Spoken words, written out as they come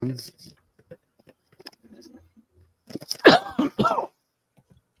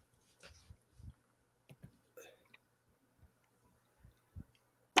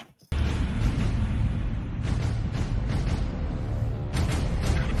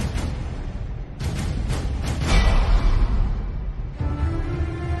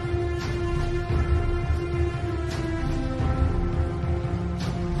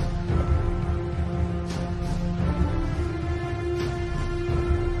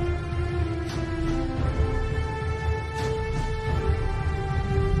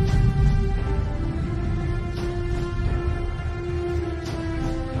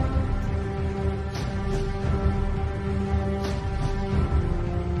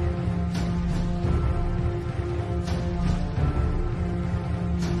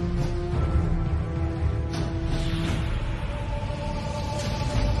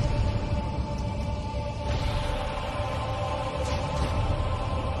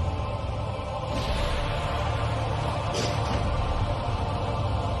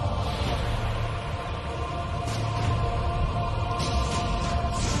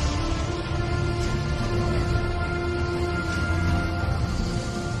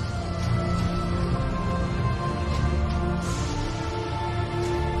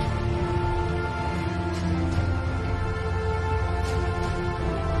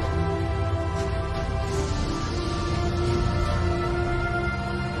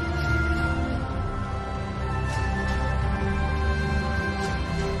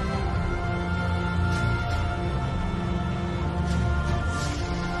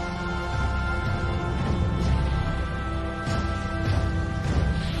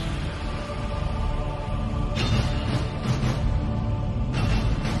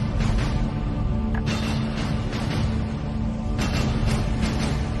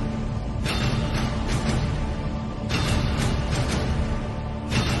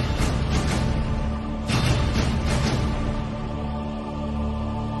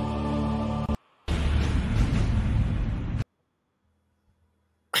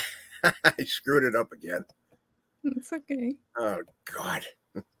I screwed it up again. It's okay. Oh, God.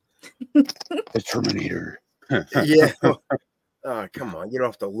 The Terminator. Yeah. Oh, come on. Get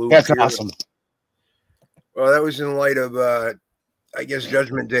off the loop. That's here. awesome. Well, that was in light of, I guess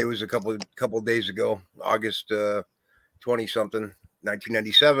Judgment Day was a couple days ago, August 20-something,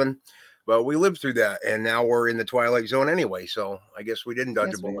 1997. But we lived through that, and now we're in the Twilight Zone anyway, so I guess we didn't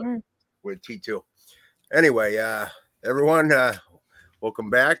dodge a bullet with T2. Anyway, everyone, welcome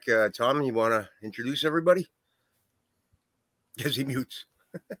back. Tom, you want to introduce everybody? Yes, he mutes.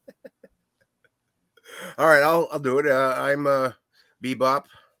 All right, I'll do it. I'm Bebop,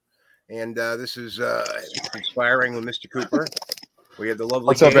 and this is Conspiring with Mr. Cooper. We have the lovely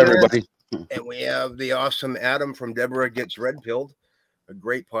What's up, Gainer, everybody? and we have the awesome Adam from Deborah Gets Red Pilled, a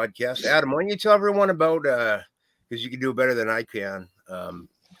great podcast. Adam, why don't you tell everyone about, because you can do it better than I can,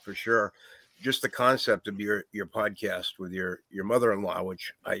 for sure, just the concept of your podcast with your mother-in-law,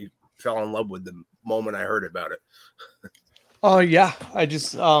 which I fell in love with the moment I heard about it. Yeah, I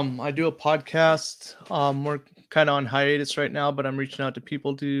just I do a podcast. We're kind of on hiatus right now, but I'm reaching out to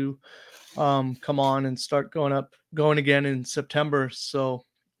people to come on and start going again in September. So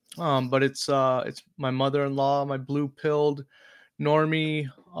but it's my mother-in-law, my blue-pilled normie,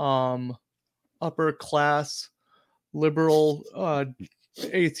 upper class liberal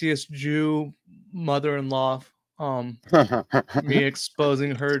atheist Jew mother-in-law, me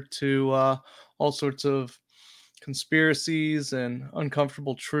exposing her to all sorts of conspiracies and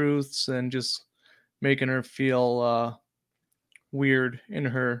uncomfortable truths, and just making her feel weird in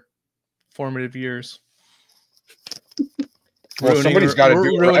her formative years. Well, somebody's got to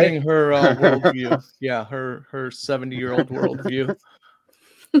do it, ruining right? her worldview. Yeah, her 70-year-old worldview.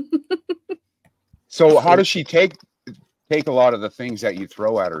 So how does she take a lot of the things that you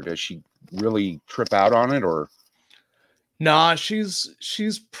throw at her? Does she really trip out on it, or? Nah, she's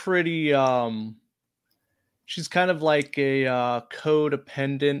pretty she's kind of like a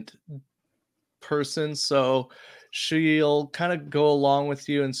codependent person, so she'll kind of go along with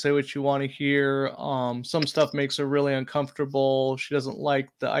you and say what you want to hear. Some stuff makes her really uncomfortable. She doesn't like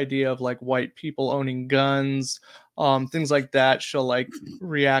the idea of like white people owning guns, things like that. She'll like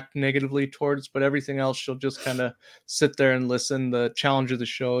react negatively towards, but everything else she'll just kind of sit there and listen. The challenge of the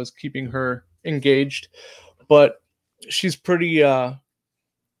show is keeping her engaged, but she's pretty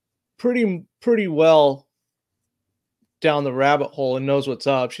well down the rabbit hole and knows what's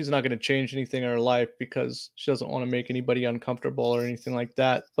up. She's not going to change anything in her life because she doesn't want to make anybody uncomfortable or anything like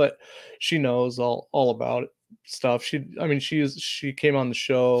that. But she knows all about it, stuff. She came on the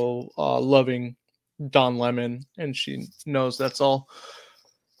show loving Don Lemon, and she knows that's all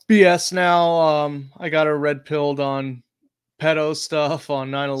BS now. I got her red pilled on pedo stuff on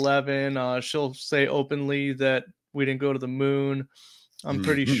 9/11. She'll say openly that we didn't go to the moon. I'm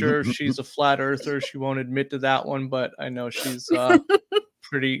pretty sure she's a flat earther. She won't admit to that one, but I know she's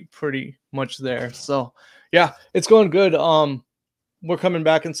pretty much there. So yeah, it's going good. We're coming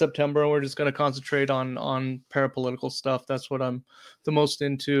back in September, and we're just going to concentrate on parapolitical stuff. That's what I'm the most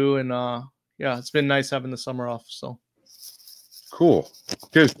into, and yeah, it's been nice having the summer off. So Cool.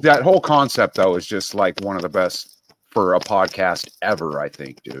 Because that whole concept, though, is just like one of the best for a podcast ever, I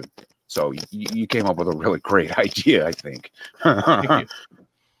think, dude. So you came up with a really great idea, I think. thank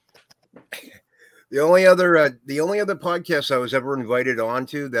you. The only other podcast I was ever invited on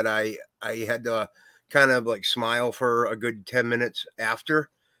to that I had to kind of like smile for a good 10 minutes after,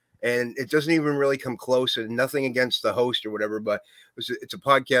 and it doesn't even really come close, and nothing against the host or whatever, but it's a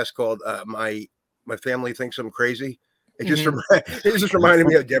podcast called my family thinks I'm crazy. It just it just reminded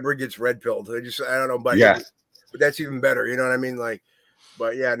me of Deborah Gets Red Pilled. I don't know, but yeah, but that's even better. You know what I mean? Like,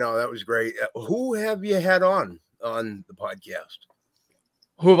 but yeah, no, that was great. Who have you had on the podcast?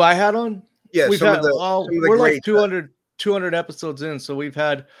 Who have I had on? Yeah, we've had we're like 200 episodes in, so we've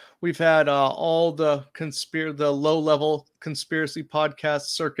had all the low level conspiracy podcast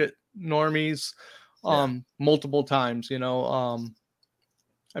circuit normies multiple times. You know,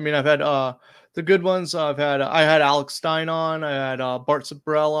 I mean, I've had the good ones. I had Alex Stein on. I had Bart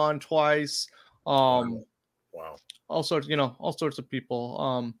Sabrell on twice. Wow. All sorts of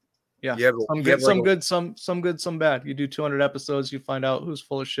people. Yeah, some good, some good, some bad. You do 200 episodes, you find out who's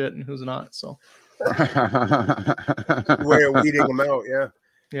full of shit and who's not. So way of weeding them out. Yeah.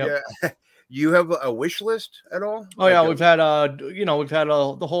 Yep. Yeah. You have a wish list at all? Oh yeah, we've had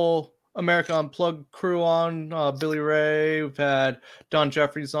the whole America Unplugged crew on, Billy Ray. We've had Don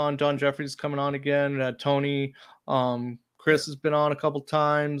Jeffries on. Don Jeffries coming on again. We had Tony. Chris has been on a couple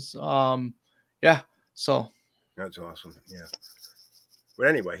times. Yeah. So that's awesome. Yeah. But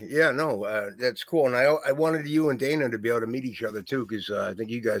anyway, yeah, no, that's cool. And I wanted you and Dana to be able to meet each other too, because I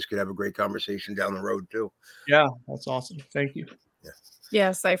think you guys could have a great conversation down the road too. Yeah, that's awesome. Thank you. Yeah.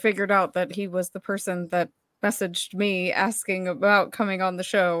 Yes, I figured out that he was the person that messaged me asking about coming on the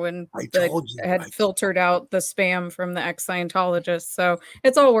show, and had filtered out the spam from the ex-Scientologist. So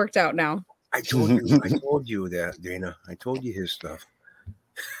it's all worked out now. I told you that, Dana. I told you his stuff.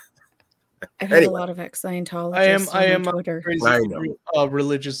 I've had a lot of ex-Scientologists on Twitter. Crazy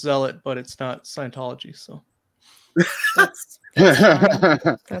religious zealot, but it's not Scientology, so that's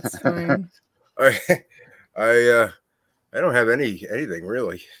fine. That's fine. I don't have anything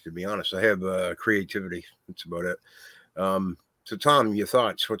really, to be honest. I have creativity. That's about it. So Tom, your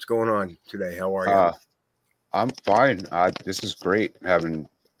thoughts? What's going on today? How are you? I'm fine. This is great having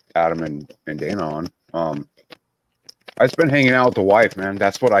Adam and Dana on. I've just been hanging out with the wife, man.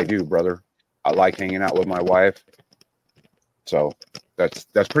 That's what I do, brother. I like hanging out with my wife. So that's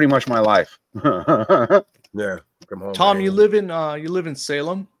pretty much my life. Yeah. Come home. Tom, man. You live in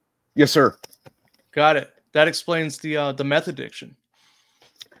Salem? Yes, sir. Got it. That explains the meth addiction.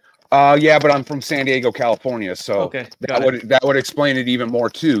 Yeah, but I'm from San Diego, California, so okay, that would explain it even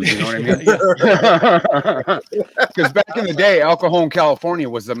more too. You know what I mean? Because back in the day, El Cajon, California,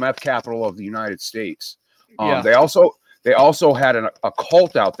 was the meth capital of the United States. They also had a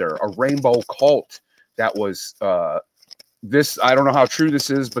cult out there, a rainbow cult that was this. I don't know how true this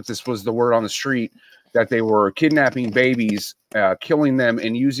is, but this was the word on the street that they were kidnapping babies, killing them,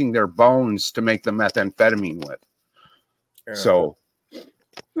 and using their bones to make the methamphetamine with. Yeah. So.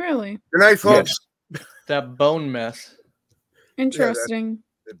 Really? Good night, folks. Yeah. That bone meth. Interesting.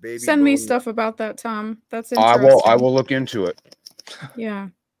 Yeah, Send me stuff about that, Tom. That's interesting. I will look into it. Yeah.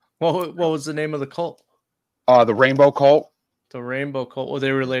 What was the name of the cult? The Rainbow Cult. The Rainbow Cult. Well,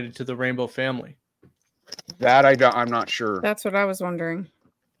 they related to the Rainbow family. That I'm not sure. That's what I was wondering.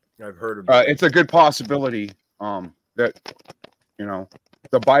 I've heard about it's a good possibility. That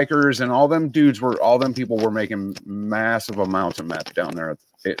the bikers and all them people were making massive amounts of meth down there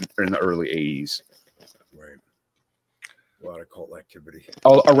in the early 80s. Right. A lot of cult activity.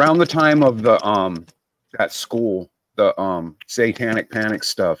 Around the time of the that school, the Satanic Panic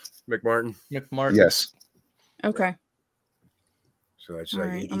stuff. McMartin. Yes. Okay. So that's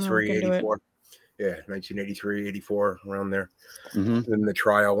like 83, 84. Yeah, 1983, 84, around there. Mm-hmm. Then the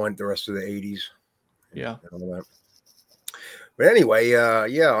trial went the rest of the 80s. Yeah. And all that. But anyway,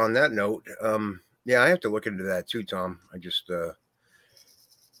 yeah, on that note, yeah, I have to look into that too, Tom. I just,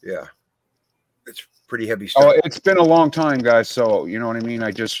 yeah, it's pretty heavy stuff. Oh, it's been a long time, guys. So, you know what I mean?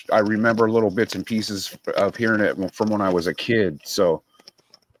 I remember little bits and pieces of hearing it from when I was a kid. So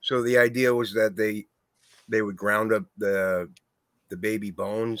the idea was that they would ground up the the baby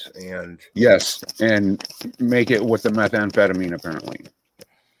bones and yes, and make it with the methamphetamine apparently.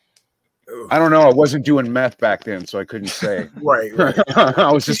 I don't know. I wasn't doing meth back then, so I couldn't say. Right.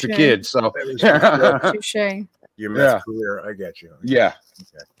 I was just a kid, so touche. Your meth career, I get you. Yeah,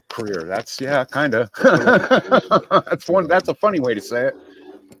 okay. Career. That's kind of. That's a funny way to say it.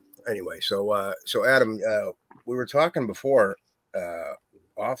 Anyway, so Adam, we were talking before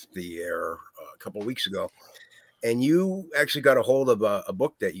off the air a couple of weeks ago, and you actually got a hold of a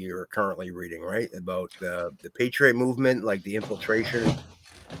book that you're currently reading, right? About the Patriot movement, like the infiltration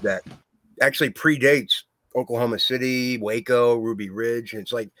that actually predates Oklahoma City, Waco, Ruby Ridge. And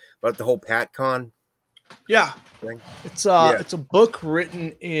it's like about the whole PatCon. Yeah. Thing. It's a book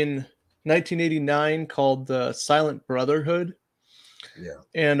written in 1989 called The Silent Brotherhood. Yeah.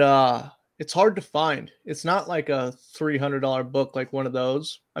 And it's hard to find. It's not like a $300 book like one of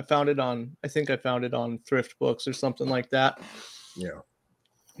those. I think I found it on Thrift Books or something like that. Yeah.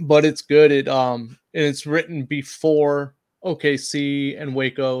 But it's good. And it's written before OKC and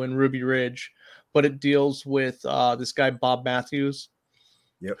Waco and Ruby Ridge, but it deals with this guy Bob Matthews,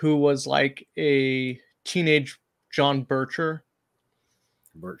 who was like a teenage John Bircher.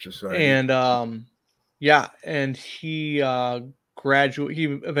 And and he he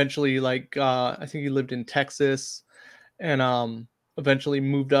eventually I think he lived in Texas and eventually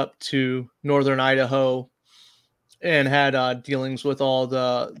moved up to northern Idaho and had dealings with all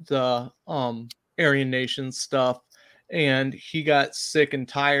the Aryan Nation stuff, and he got sick and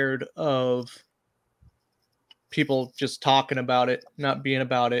tired of people just talking about it, not being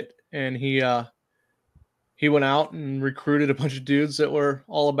about it, and he went out and recruited a bunch of dudes that were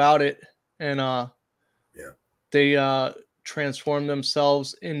all about it, and they transformed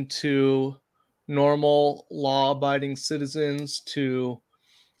themselves into normal law-abiding citizens to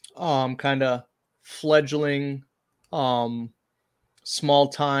kind of fledgling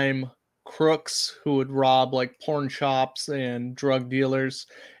small-time crooks who would rob like porn shops and drug dealers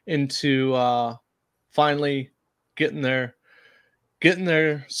into finally getting their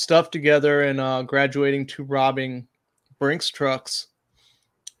stuff together and graduating to robbing Brinks trucks.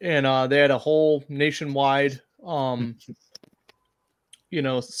 And they had a whole nationwide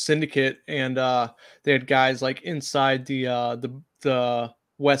syndicate, and they had guys like inside the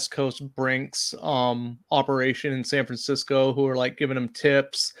West Coast Brinks operation in San Francisco who were like giving them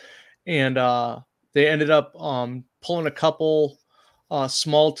tips, and they ended up pulling a couple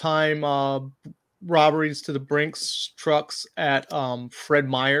small time robberies to the Brinks trucks at Fred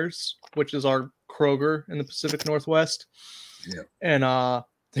Meyer's, which is our Kroger in the Pacific Northwest. Yeah. And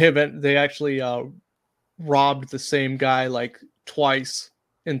they actually robbed the same guy like twice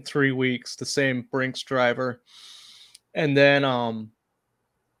in 3 weeks, the same Brinks driver. And then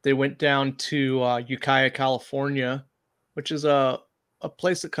they went down to Ukiah, California, which is a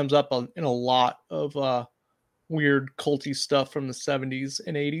place that comes up in a lot of weird culty stuff from the 70s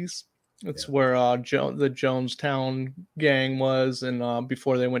and 80s. It's where the Jonestown gang was, and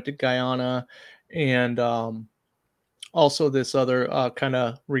before they went to Guyana, and also this other kind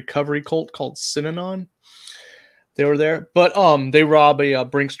of recovery cult called Synanon. They were there, but they rob a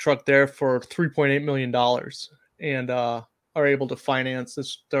Brinks truck there for $3.8 million, and are able to finance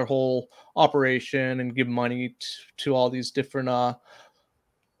their whole operation and give money to all these different kind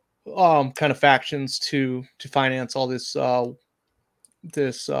of factions to finance all this.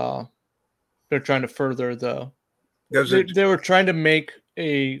 They're trying to further they were trying to make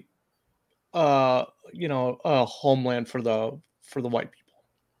a a homeland for the white people.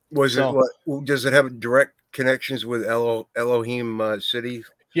 Does it have direct connections with Elohim City?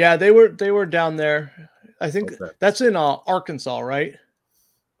 Yeah, they were down there. I think that's in Arkansas, right?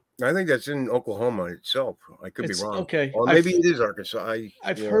 I think that's in Oklahoma itself. I could be wrong. Okay. Or maybe it is Arkansas.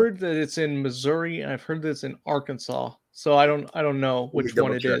 I've heard that it's in Missouri, and I've heard that it's in Arkansas. So I don't know which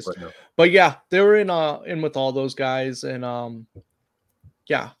one it is. But yeah, they were in with all those guys, and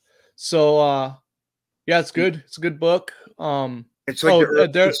yeah. So yeah, it's good. It's a good book. It's like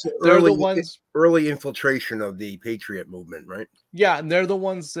they're the ones early infiltration of the Patriot movement, right? Yeah, and they're the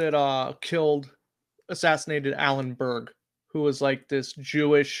ones that assassinated Alan Berg, who was like this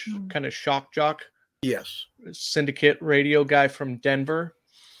Jewish kind of shock jock. Yes. Syndicate radio guy from Denver.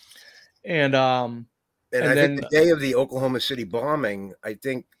 And I think the day of the Oklahoma City bombing, I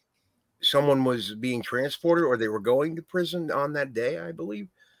think someone was being transported or they were going to prison on that day, I believe.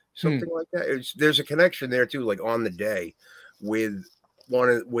 Something like that. There's a connection there too, like on the day with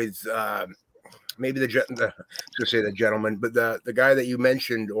maybe the gentleman, but the guy that you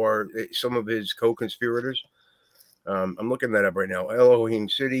mentioned or some of his co-conspirators. I'm looking that up right now. Elohim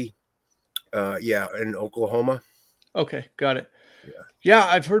City, in Oklahoma. Okay, got it. Yeah,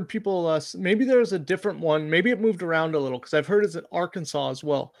 I've heard people. Maybe there's a different one. Maybe it moved around a little because I've heard it's in Arkansas as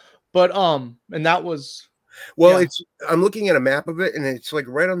well. But and that was. Well, it's. I'm looking at a map of it, and it's like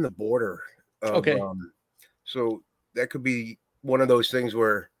right on the border of. Okay. So that could be one of those things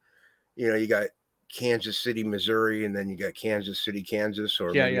where, you got Kansas City, Missouri, and then you got Kansas City, Kansas,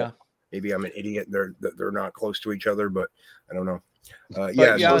 or maybe I'm an idiot. They're not close to each other, but I don't know.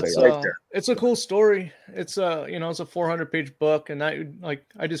 It's a cool story. It's it's a 400-page book, and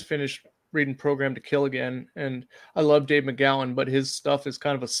I just finished reading Program to Kill again, and I love Dave McGowan, but his stuff is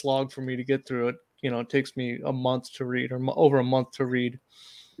kind of a slog for me to get through it. It takes me a month to read, or over a month to read.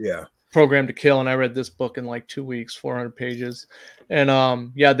 Yeah. Program to Kill, and I read this book in like 2 weeks, 400 pages, and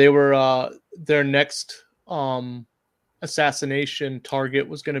they were their next assassination target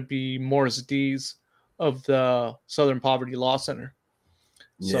was going to be Morris Dees of the Southern Poverty Law Center.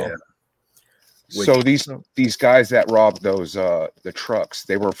 So these guys that robbed those the trucks,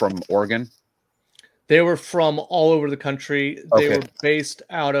 they were from Oregon. They were from all over the country. They were based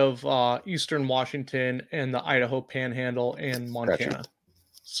out of Eastern Washington and the Idaho Panhandle and Montana. Gotcha.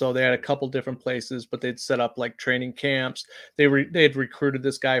 So they had a couple different places, but they'd set up like training camps. They had recruited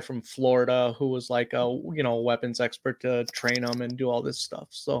this guy from Florida who was like a weapons expert to train them and do all this stuff.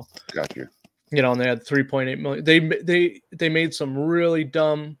 So gotcha. And they had 3.8 million. They made some really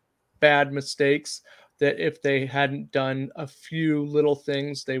dumb, bad mistakes that if they hadn't done a few little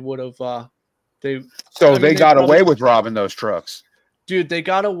things, they would have. They got away with robbing those trucks. Dude, they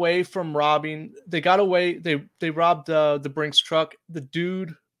got away from robbing. They got away. They robbed the Brinks truck. The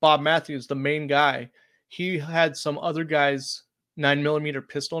dude, Bob Matthews, the main guy, he had some other guy's 9mm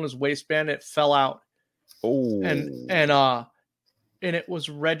pistol in his waistband. It fell out. Oh, and it was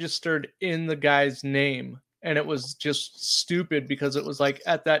registered in the guy's name. And it was just stupid because it was like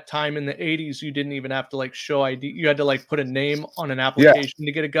at that time in the 80s, you didn't even have to like show ID. You had to like put a name on an application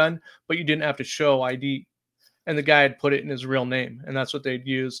to get a gun, but you didn't have to show ID. And the guy had put it in his real name, and that's what they'd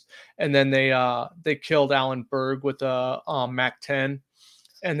used. And then they killed Alan Berg with a MAC-10,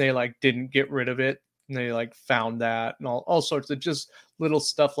 and they like didn't get rid of it. And they like found that and all sorts of just little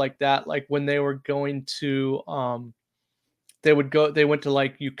stuff like that. Like when they were going to they went to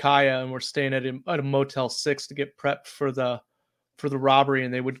like Ukiah and were staying at a Motel 6 to get prepped for the robbery,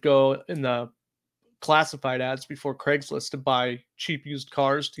 and they would go in the classified ads before Craigslist to buy cheap used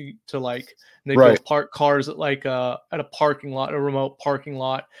cars to like, and they'd go park cars at like at a parking lot, a remote parking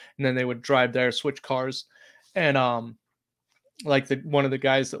lot, and then they would drive there, switch cars. And like one of the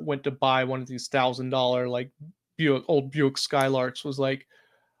guys that went to buy one of these $1,000 like old Buick Skylarks was like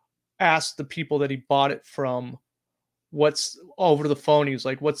asked the people that he bought it from what's over the phone. He was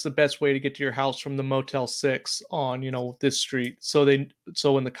like, what's the best way to get to your house from the Motel 6 on, this street? So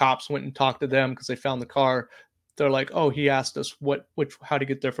when the cops went and talked to them, because they found the car, they're like, oh, he asked us how to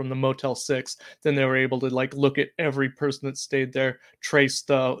get there from the Motel 6. Then they were able to like look at every person that stayed there, trace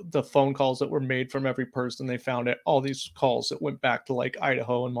the phone calls that were made from every person. They found all these calls that went back to like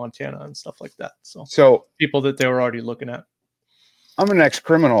Idaho and Montana and stuff like that. So people that they were already looking at. I'm an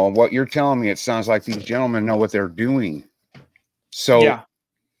ex-criminal. What you're telling me, it sounds like these gentlemen know what they're doing. So,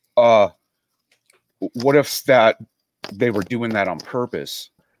 what if that they were doing that on purpose?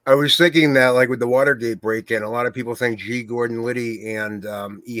 I was thinking that, like with the Watergate break-in, a lot of people think G. Gordon Liddy and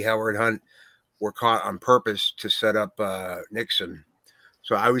E. Howard Hunt were caught on purpose to set up Nixon.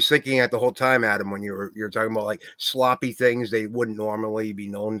 So I was thinking at the whole time, Adam, when you're talking about like sloppy things they wouldn't normally be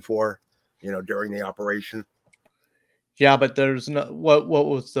known for, during the operation. Yeah, but there's no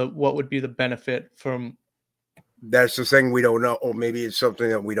what would be the benefit from? That's the thing we don't know. Or maybe it's something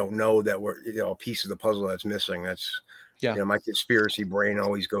that we don't know that we're a piece of the puzzle that's missing. That's my conspiracy brain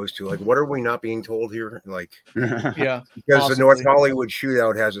always goes to like, what are we not being told here? Like, because the North Hollywood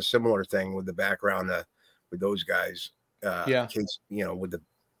shootout has a similar thing with the background with those guys. Case, with the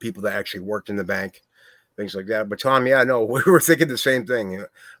people that actually worked in the bank. Things like that. But Tom, we were thinking the same thing.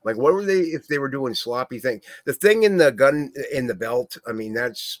 Like, what were they if they were doing sloppy things? The thing in the gun in the belt, I mean,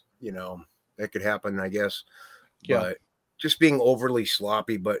 that's that could happen, I guess. Yeah. But just being overly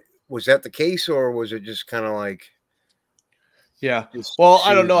sloppy. But was that the case, or was it just kind of like? Yeah. Well,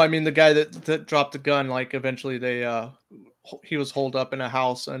 I don't know. I mean, the guy that dropped the gun, like eventually he was holed up in a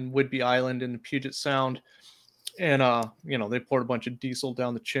house on Whidbey Island in the Puget Sound, and they poured a bunch of diesel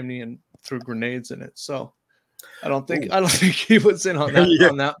down the chimney and threw grenades in it. So I don't think he was in on that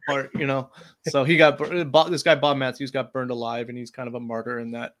on that part, So he this guy Bob Matthews got burned alive, and he's kind of a martyr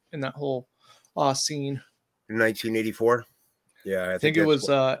in that whole scene. In 1984. Yeah, I think it was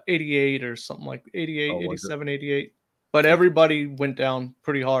 88 or something like 88, 87, 88. But everybody went down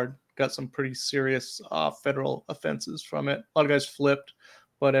pretty hard. got some pretty serious federal offenses from it. A lot of guys flipped,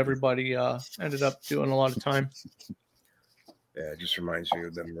 but everybody ended up doing a lot of time. Yeah, it just reminds me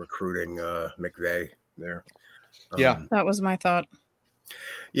of them recruiting McVeigh there. Yeah, that was my thought.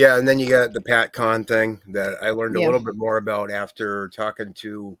 Yeah, and then you got the Pat Con thing that I learned a little bit more about after talking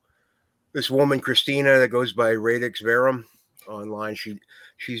to this woman, Christina, that goes by Radix Verum online.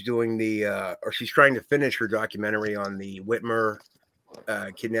 She's doing or she's trying to finish her documentary on the Whitmer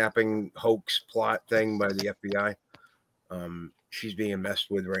kidnapping hoax plot thing by the FBI. She's being messed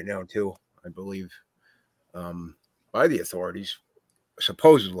with right now too, I believe, by the authorities.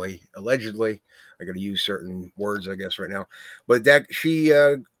 Supposedly, allegedly, I got to use certain words, I guess, right now. But that she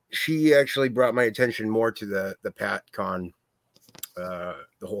actually brought my attention more to the Pat Con, the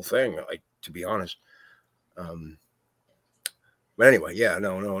whole thing. Like, to be honest. But anyway, yeah,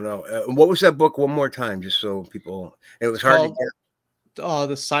 no. What was that book? One more time, just so people. It was hard to get.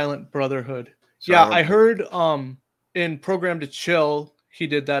 The Silent Brotherhood. Yeah, I heard in Program to Chill, he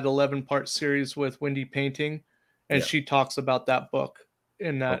did that 11-part series with Wendy Painting, and she talks about that book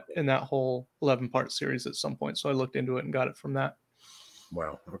in that whole 11-part series at some point. So I looked into it and got it from that.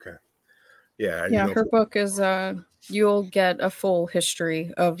 Wow. Okay. Yeah. Her book is you'll get a full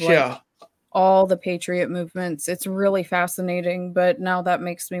history of all the Patriot movements. It's really fascinating, but now that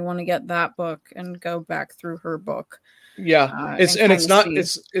makes me want to get that book and go back through her book. Yeah,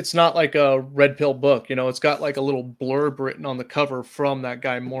 it's not like a red pill book, it's got like a little blurb written on the cover from that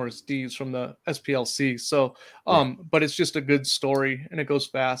guy Morris Dees from the SPLC. So, but it's just a good story and it goes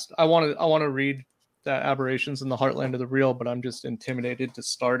fast. I want to read that Aberrations in the Heartland of the Real, but I'm just intimidated to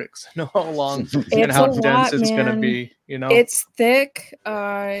start it because I know how long and how dense it's going to be. It's thick,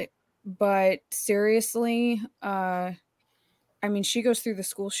 but seriously, I mean, she goes through the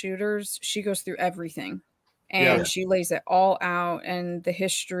school shooters. She goes through everything. And she lays it all out, and the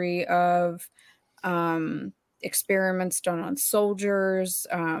history of experiments done on soldiers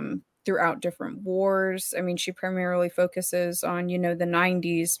throughout different wars. I mean, she primarily focuses on, the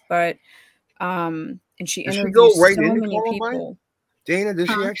 90s, but and she interviews so many people. Dana, does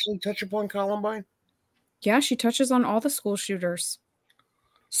she actually touch upon Columbine? Yeah, she touches on all the school shooters.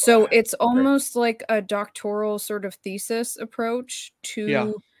 So it's almost like a doctoral sort of thesis approach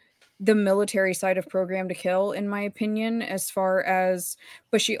to the military side of Program to Kill, in my opinion,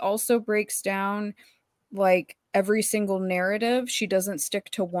 but she also breaks down like every single narrative. She doesn't stick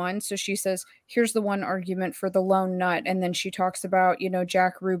to one. So she says, here's the one argument for the lone nut. And then she talks about,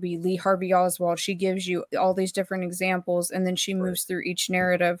 Jack Ruby, Lee Harvey Oswald. She gives you all these different examples, and then she moves through each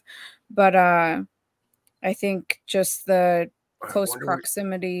narrative. But I think just the close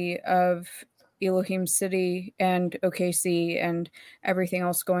proximity of Elohim City and OKC and everything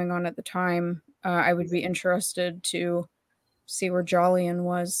else going on at the time, I would be interested to see where Jolyon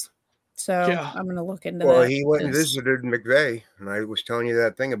was. So I'm going to look into that. Well, he went and visited McVeigh, and I was telling you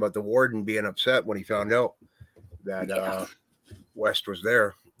that thing about the warden being upset when he found out that West was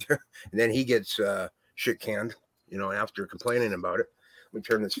there. And then he gets shit canned, after complaining about it. Let me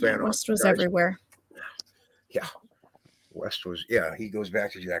turn this fan off. West was everywhere. Yeah. West was, he goes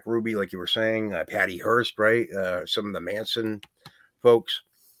back to Jack Ruby, like you were saying, Patty Hearst, right? Some of the Manson folks.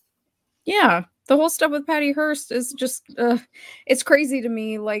 Yeah, the whole stuff with Patty Hearst is just, it's crazy to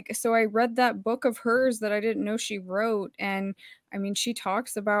me. Like, so I read that book of hers that I didn't know she wrote, and I mean, she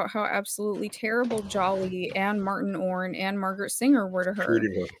talks about how absolutely terrible Jolly and Martin Orne and Margaret Singer were to her.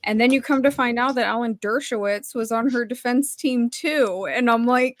 And then you come to find out that Alan Dershowitz was on her defense team too, and I'm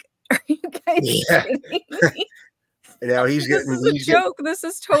like, are you guys kidding me? And now this is a joke. This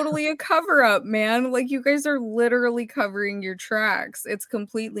is totally a cover up, man. Like, you guys are literally covering your tracks. It's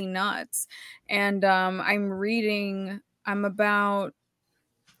completely nuts. And I'm about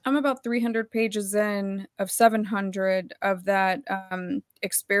 300 pages in of 700 of that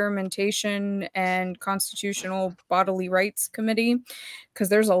experimentation and constitutional bodily rights committee, because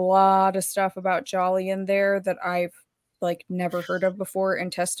there's a lot of stuff about Jolly in there that I've never heard of before,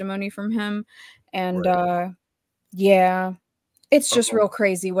 and testimony from him. And yeah, it's just real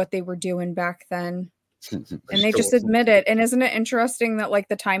crazy what they were doing back then. And they just admit it. And isn't it interesting that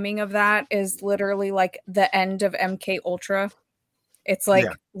the timing of that is literally the end of MK Ultra? It's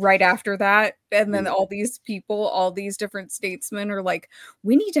right after that. And then all these people, all these different statesmen are like,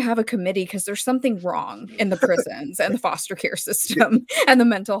 we need to have a committee because there's something wrong in the prisons and the foster care system and the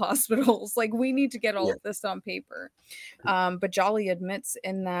mental hospitals. We need to get all of this on paper. But Jolly admits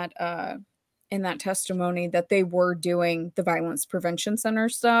in that testimony that they were doing the Violence Prevention Center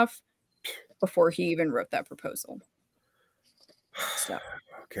stuff before he even wrote that proposal. So.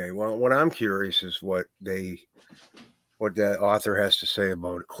 Okay, well, what I'm curious is what they what that author has to say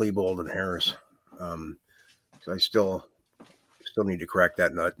about Klebold and Harris. So I still need to crack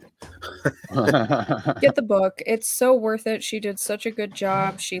that nut. Get the book. It's so worth it. She did such a good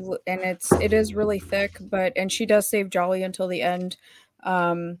job. It is really thick, and she does save Jolly until the end.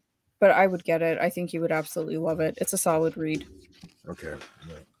 But I would get it. I think you would absolutely love it. It's a solid read. Okay.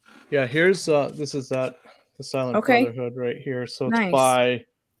 Yeah, here's this is the Silent Brotherhood right here. So it's nice. by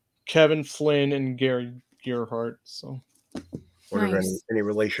Kevin Flynn and Gary Gearhart. So any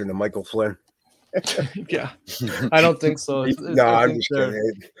relation to Michael Flynn? Yeah, I don't think so. No, I'm just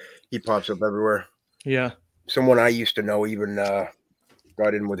kidding. He pops up everywhere. Yeah, someone I used to know even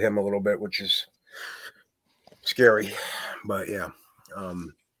got in with him a little bit, which is scary. But yeah,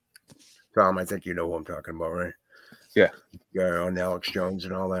 Tom, I think you know who I'm talking about, right? Yeah, on Alex Jones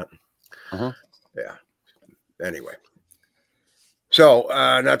and all that. Yeah. Anyway, so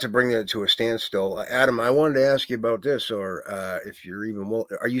not to bring it to a standstill, Adam, I wanted to ask you about this, or if you're even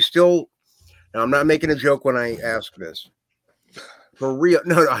are you still? Now, I'm not making a joke when I ask this. For real.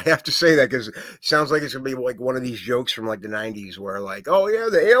 No, I have to say that because it sounds like it's going to be like one of these jokes from like the 90s where like, oh, yeah,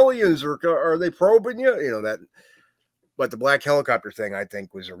 the aliens are they probing you? You know, that. But the black helicopter thing, I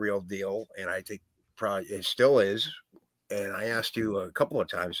think, was a real deal. And I think probably it still is. And I asked you a couple of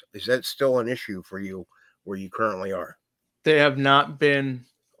times, is that still an issue for you where you currently are? They have not been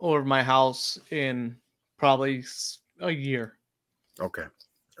over my house in probably a year. Okay.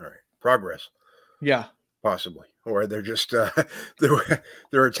 All right. Progress. Yeah. Possibly. Or they're just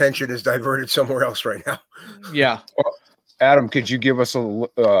their attention is diverted somewhere else right now. Yeah. Well, Adam, could you give us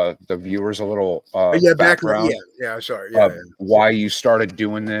the viewers a little background? Yeah. Sorry. Why you started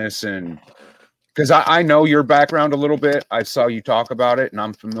doing this, and because I know your background a little bit. I saw you talk about it, and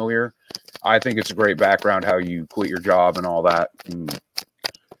I'm familiar. I think it's a great background how you quit your job and all that.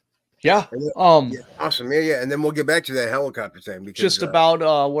 Yeah. Awesome. Yeah. And then we'll get back to that helicopter thing. Because, just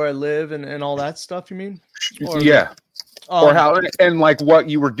about where I live and all that stuff, you mean? Yeah. Or how and like what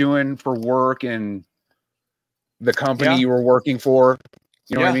you were doing for work and the company you were working for.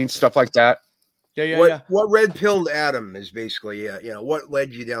 You know what I mean? Stuff like that. Yeah. What red pilled Adam is basically, what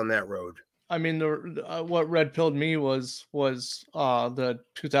led you down that road? I mean, what red pilled me was the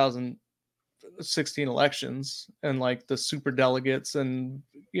 2016 elections and like the super delegates, and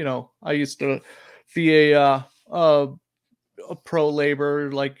I used to be a pro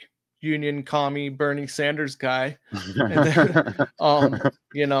labor, like union commie Bernie Sanders guy, and then,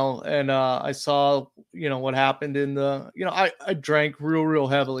 and I saw what happened in the I drank real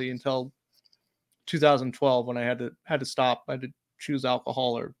heavily until 2012 when I had to stop. I had to choose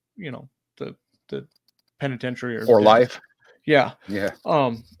alcohol or the penitentiary or life. Yeah.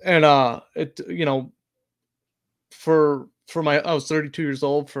 And it for I was 32 years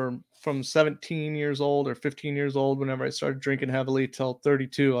old from 17 years old or 15 years old whenever I started drinking heavily till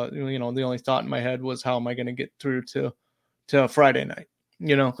 32. The only thought in my head was, how am I going to get through to Friday night?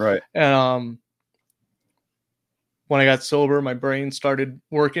 Right. And when I got sober, my brain started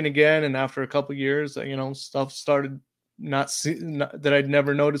working again, and after a couple of years, stuff started that I'd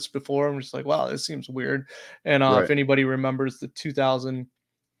never noticed before. I'm just like, wow, this seems weird. And if anybody remembers the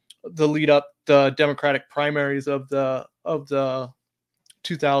lead up, the Democratic primaries of the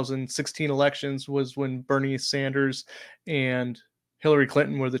 2016 elections was when Bernie Sanders and Hillary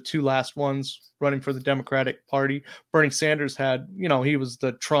Clinton were the two last ones running for the Democratic Party. Bernie Sanders had, he was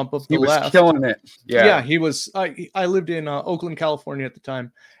the Trump of the left. He was killing it. Yeah, he was. I lived in Oakland, California at the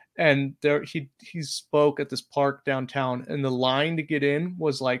time. And there he spoke at this park downtown, and the line to get in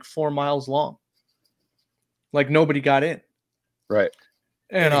was like 4 miles long. Like nobody got in. Right.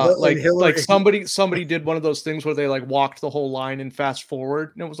 And somebody did one of those things where they like walked the whole line and fast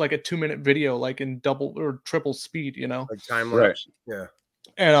forward, and it was like a 2-minute video, like in double or triple speed, like time lapse. Right.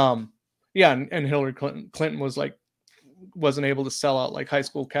 Yeah. And Hillary Clinton was like, wasn't able to sell out like high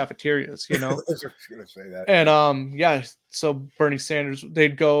school cafeterias, I was gonna say that. And so Bernie Sanders,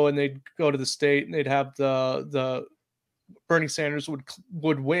 they'd go to the state, and they'd have the Bernie Sanders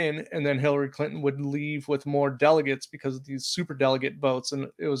would win, and then Hillary Clinton would leave with more delegates because of these super delegate votes, and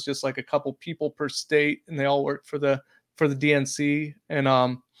it was just like a couple people per state, and they all worked for the DNC. And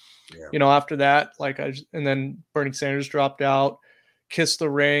after that, and then Bernie Sanders dropped out, kissed the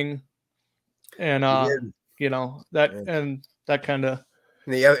ring, and that kind of.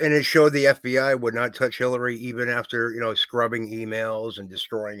 And it showed the FBI would not touch Hillary even after, scrubbing emails and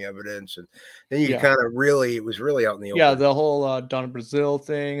destroying evidence. And then you kind of it was really out in the open. Yeah, the whole Donna Brazil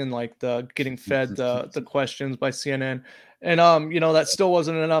thing, and like the getting fed the questions by CNN. And that still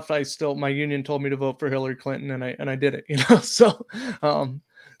wasn't enough. My union told me to vote for Hillary Clinton, and I did it, So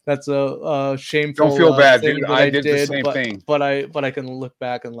that's a shameful. Don't feel bad, thing dude. that I did the same thing. But I can look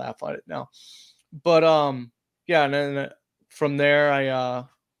back and laugh at it now. But yeah, and then from there I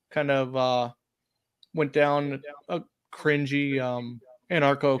kind of went down a cringy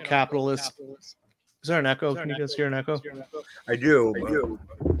anarcho-capitalist. Is there an echo? Can you guys hear an echo? I do.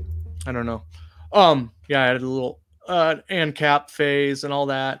 I don't know. Yeah, I had a little ANCAP phase and all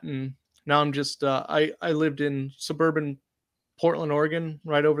that, and now I'm just I lived in suburban Portland, Oregon,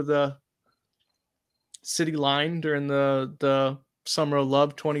 right over the city line during the Summer of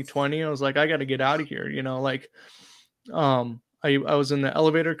Love 2020. I was like, I got to get out of here, you know, like I was in the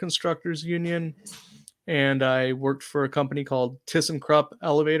elevator constructors union, and I worked for a company called ThyssenKrupp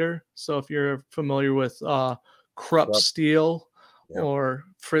Elevator. So if you're familiar with Krupp Steel or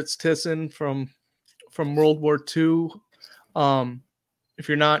Fritz Thyssen from World War II, if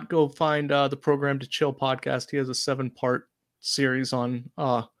you're not, go find the Program to Chill podcast. He has a 7-part series on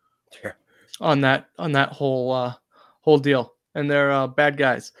that whole deal, and they're bad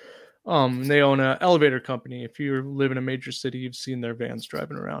guys. They own an elevator company. If you live in a major city, you've seen their vans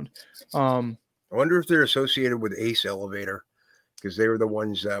driving around. I wonder if they're associated with Ace Elevator, because they were the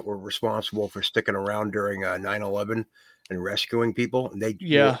ones that were responsible for sticking around during 9/11 and rescuing people. And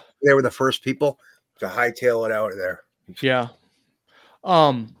they were the first people to hightail it out of there. Yeah.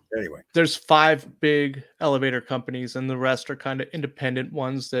 Anyway, there's 5 big elevator companies, and the rest are kind of independent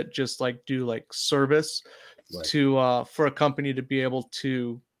ones that just like do like service to for a company to be able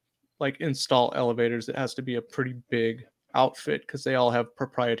to like install elevators. It has to be a pretty big outfit because they all have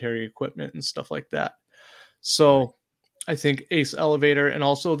proprietary equipment and stuff like that. So I think Ace Elevator, and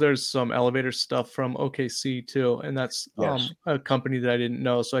also there's some elevator stuff from OKC too, and that's a company that I didn't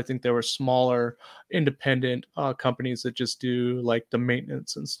know. So I think there were smaller independent companies that just do like the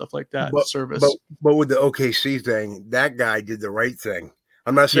maintenance and stuff like that, service. But with the OKC thing, that guy did the right thing.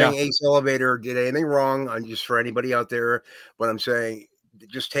 I'm not saying Ace Elevator did anything wrong. I'm just for anybody out there, but I'm saying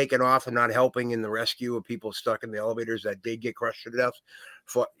just taking off and not helping in the rescue of people stuck in the elevators that did get crushed to death.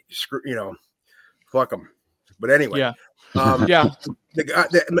 Fuck them. But anyway,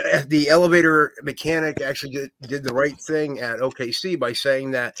 the elevator mechanic actually did the right thing at OKC by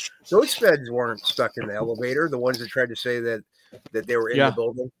saying that those feds weren't stuck in the elevator. The ones that tried to say that they were in the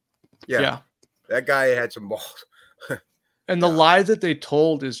building. Yeah, that guy had some balls. And the lie that they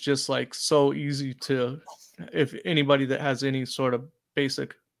told is just like so easy to, if anybody that has any sort of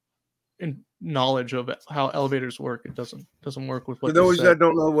basic knowledge of how elevators work, it doesn't work with what. For those that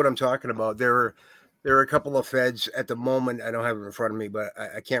don't know what I'm talking about, there are a couple of feds at the moment. I don't have it in front of me, but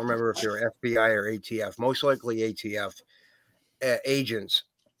I can't remember if they're FBI or ATF. Most likely ATF agents,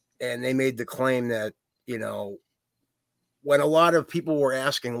 and they made the claim that when a lot of people were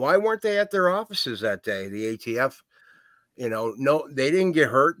asking why weren't they at their offices that day, the ATF. No, they didn't get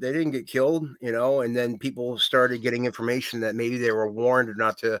hurt. They didn't get killed, and then people started getting information that maybe they were warned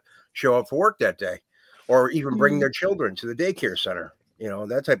not to show up for work that day or even bring their children to the daycare center,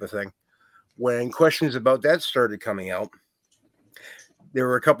 that type of thing. When questions about that started coming out, there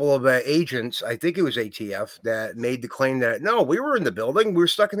were a couple of agents, I think it was ATF, that made the claim that, no, we were in the building. We were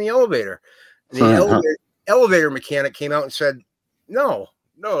stuck in the elevator. And the elevator mechanic came out and said, no,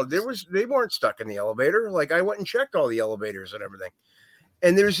 they weren't stuck in the elevator. Like I went and checked all the elevators and everything.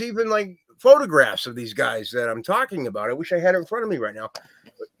 And there's even like photographs of these guys that I'm talking about. I wish I had it in front of me right now,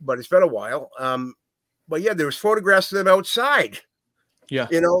 but it's been a while. But yeah, there was photographs of them outside. Yeah.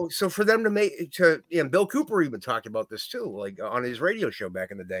 So for them and Bill Cooper even talked about this too, like on his radio show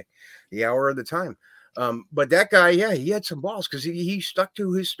back in the day, the Hour of the Time. But that guy, he had some balls because he stuck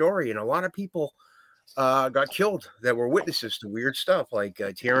to his story, and a lot of people got killed that were witnesses to weird stuff, like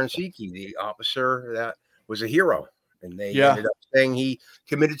Terrence Hickey, the officer that was a hero, and they ended up saying he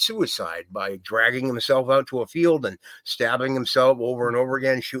committed suicide by dragging himself out to a field and stabbing himself over and over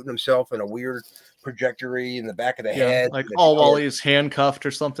again, shooting himself in a weird trajectory in the back of the head, like all while he's handcuffed or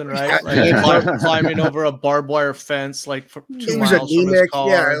something, right? Like climbing over a barbed wire fence, like for 2 miles from his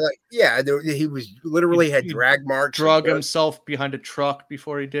car. He was literally had drag marks, drug himself behind a truck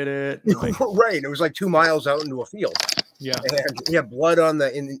before he did it. Right, it was like 2 miles out into a field. Yeah, and he had blood on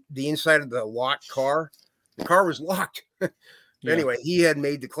the inside of the locked car. The car was locked. Anyway, he had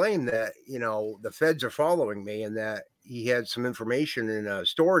made the claim that the feds are following me, and that he had some information in a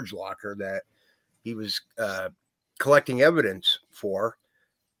storage locker that he was collecting evidence for,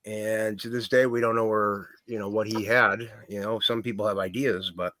 and to this day we don't know where what he had. Some people have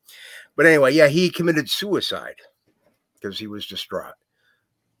ideas, but anyway, he committed suicide because he was distraught.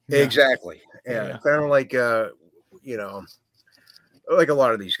 Exactly. Kind of like like a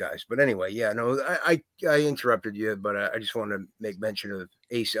lot of these guys. But anyway, yeah, no, I interrupted you, but I just want to make mention of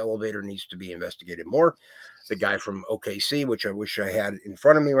Ace Elevator needs to be investigated more. The guy from OKC, which I wish I had in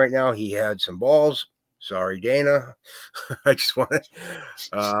front of me right now, he had some balls. Sorry, Dana. I just want to.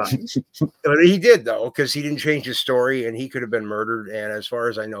 But he did though, because he didn't change his story, and he could have been murdered. And as far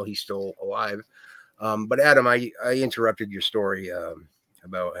as I know, he's still alive. But Adam, I interrupted your story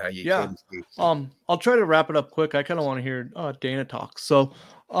about how you came to see. I'll try to wrap it up quick. I kind of want to hear Dana talk. So,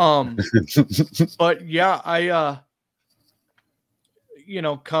 but yeah, I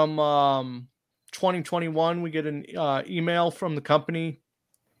come 2021, we get an email from the company,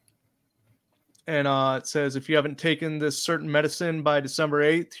 and it says if you haven't taken this certain medicine by December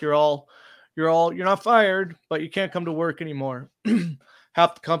 8th, you're not fired, but you can't come to work anymore.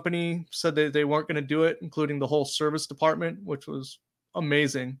 Half the company said that they weren't going to do it, including the whole service department, which was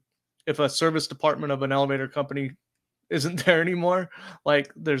amazing. If a service department of an elevator company isn't there anymore,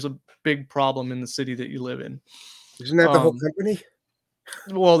 like there's a big problem in the city that you live in. Isn't that the whole company?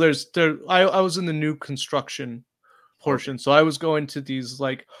 Well, I was in the new construction portion, so I was going to these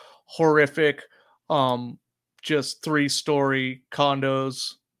like horrific, just 3-story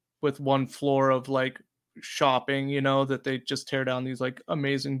condos with one floor of like shopping, that they just tear down these like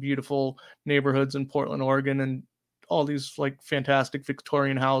amazing, beautiful neighborhoods in Portland, Oregon, and all these like fantastic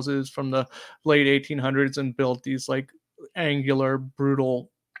Victorian houses from the late 1800s and build these like angular,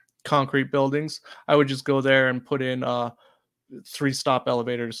 brutal concrete buildings. I would just go there and put in 3-stop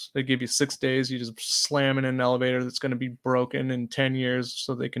elevators. They give you 6 days. You just slam in an elevator that's going to be broken in 10 years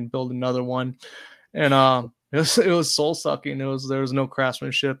so they can build another one. And it was soul sucking. There was no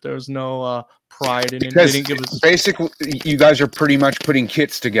craftsmanship. There was no pride in it. They didn't give us... Basically, you guys are pretty much putting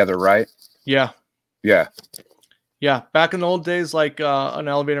kits together, right? Yeah. Yeah. Yeah, back in the old days, like an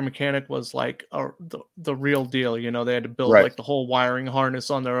elevator mechanic was like the real deal. They had to build like the whole wiring harness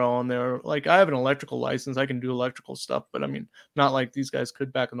on their own. They're like, I have an electrical license, I can do electrical stuff, but I mean, not like these guys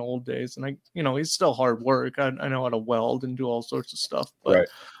could back in the old days. And it's still hard work. I know how to weld and do all sorts of stuff, but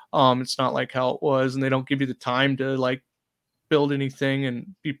it's not like how it was. And they don't give you the time to like build anything and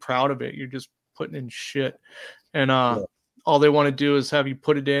be proud of it. You're just putting in shit, and all they want to do is have you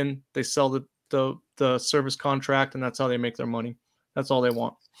put it in. They sell the service contract, and that's how they make their money. That's all they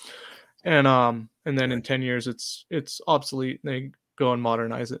want. And then in 10 years it's obsolete, and they go and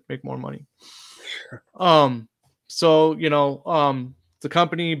modernize it, make more money. So the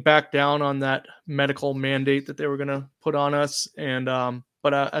company backed down on that medical mandate that they were going to put on us, and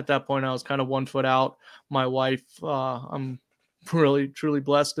but at that point I was kind of 1 foot out. My wife, I'm really truly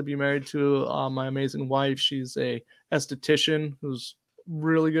blessed to be married to my amazing wife. She's a esthetician who's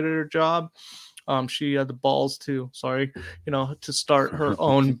really good at her job. She had the balls to start her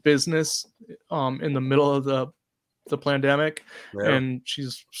own business in the middle of the pandemic, and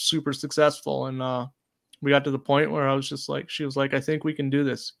she's super successful. And we got to the point where I was just like, she was like, I think we can do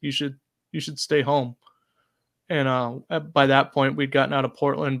this. You should stay home. And by that point, we'd gotten out of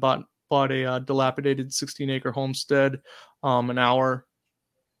Portland, bought a dilapidated 16-acre homestead, an hour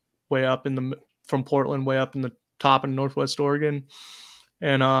way up from Portland, way up in the top in Northwest Oregon,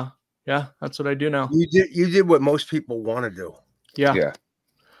 and yeah, that's what I do now. You did what most people want to do. Yeah.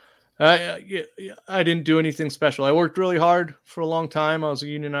 I didn't do anything special. I worked really hard for a long time. I was a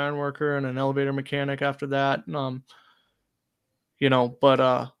union iron worker and an elevator mechanic after that.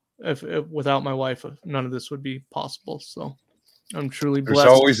 But if without my wife, none of this would be possible. So I'm truly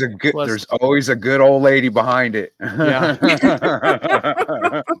blessed. There's always a good old lady behind it. Yeah.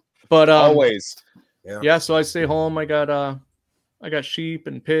 But always. Yeah. So I stay home. I got sheep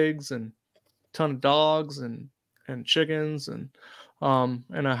and pigs and a ton of dogs and chickens and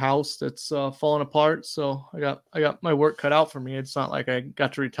a house that's falling apart. So I got my work cut out for me. It's not like I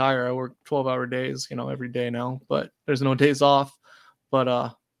got to retire. I work 12-hour days, every day now, but there's no days off.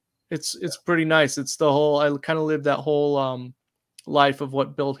 But it's pretty nice. It's I kind of live that whole life of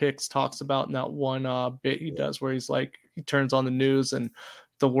what Bill Hicks talks about in that one bit he does, where he's like, he turns on the news and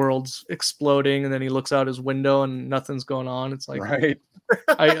the world's exploding, and then he looks out his window and nothing's going on. It's like,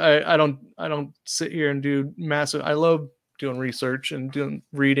 I don't sit here and do massive. I love doing research and doing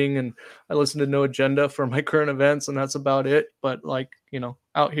reading, and I listen to No Agenda for my current events, and that's about it. But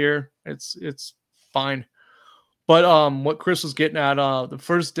out here, it's fine. But what Chris was getting at, the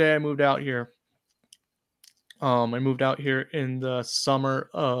first day I moved out here, I moved out here in the summer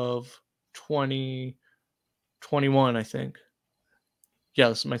of 2021, I think. Yeah,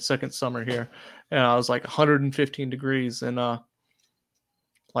 this is my second summer here, and I was like 115 degrees, and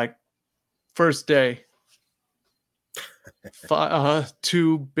like first day,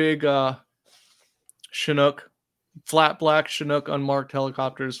 2 big Chinook flat black Chinook unmarked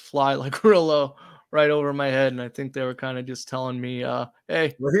helicopters fly like real low right over my head, and I think they were kind of just telling me,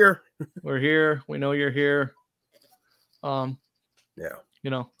 "Hey, we're here. We're here. We know you're here." Yeah. You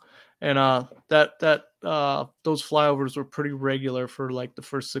know, and those flyovers were pretty regular for like the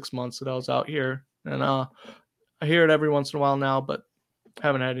first 6 months that I was out here, and I hear it every once in a while now, but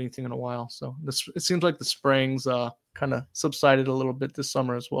haven't had anything in a while. So it seems like the spraying's kind of subsided a little bit this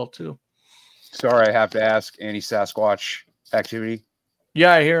summer as well too. Sorry, I have to ask, any Sasquatch activity?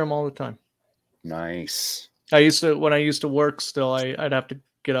 Yeah, I hear them all the time. Nice. When I used to work still, I'd have to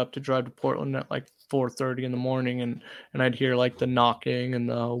get up to drive to Portland at like 4:30 in the morning, and I'd hear like the knocking and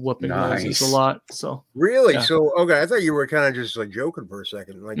the whooping noises a lot. So really, yeah. so okay, I thought you were kind of just like joking for a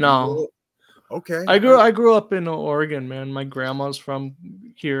second. Like, no, okay. I grew up in Oregon, man. My grandma's from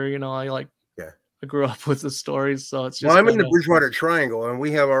here. You know, I grew up with the stories, so it's just. Well, I'm in the Bridgewater Triangle, and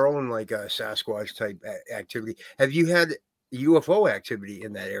we have our own like Sasquatch type activity. Have you had UFO activity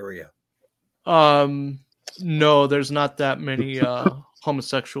in that area? No, there's not that many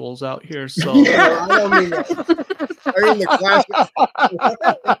homosexuals out here, so I don't mean that. I mean the classic.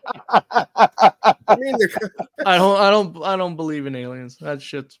 I don't believe in aliens. That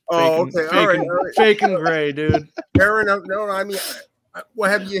shit's fake and gray, dude. Fair enough. No, I mean,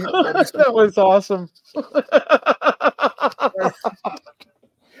 what have you? That was awesome.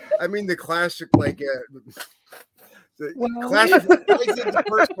 I mean the classic, like classic. I think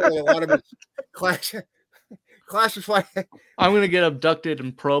personally, a lot of it's classified. I'm gonna get abducted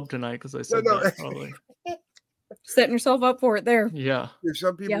and probed tonight because I said that. Probably. Setting yourself up for it there. Yeah. If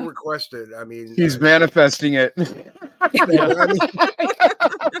some people requested, I mean, he's manifesting it.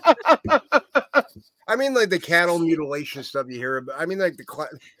 I mean, like the cattle mutilation stuff you hear about. I mean, like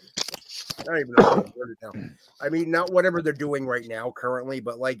I don't even know how to word it down. I mean, not whatever they're doing right now currently,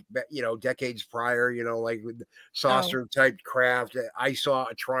 but like, decades prior, like with saucer type craft. I saw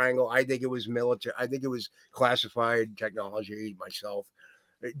a triangle. I think it was military. I think it was classified technology myself.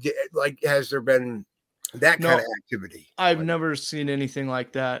 Like, has there been that kind of activity? I've never seen anything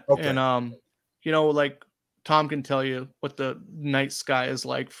like that. Okay. And, like Tom can tell you what the night sky is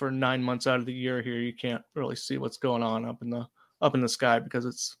like for 9 months out of the year here. You can't really see what's going on up in the sky because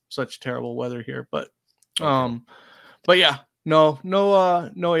it's such terrible weather here. But yeah, no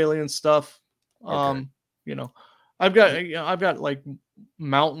alien stuff. Okay. I've got like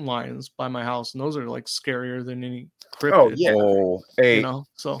mountain lions by my house, and those are like scarier than any cryptid. Oh yeah. Oh, hey,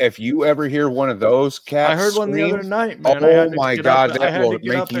 so if you ever hear one of those cats, I heard one the other night, man. Oh my god, that will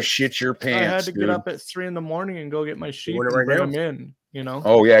make you shit your pants. I had to get up at 3 a.m. and go get my sheep and bring them in.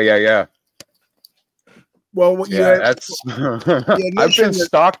 Oh yeah. Well, that's. I've been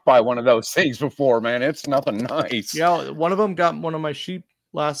stalked by one of those things before, man. It's nothing nice. Yeah, one of them got one of my sheep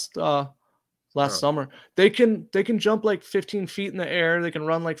last summer. They can jump like 15 feet in the air. They can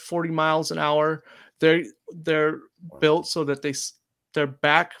run like 40 miles an hour. They're built so that their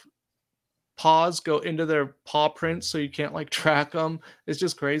back paws go into their paw prints, so you can't like track them. It's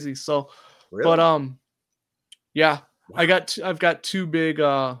just crazy. So, really? But yeah, wow. I've got 2 big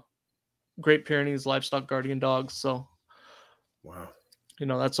Great Pyrenees livestock guardian dogs. So, wow,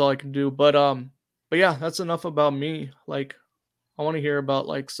 that's all I can do. But yeah, that's enough about me. Like, I want to hear about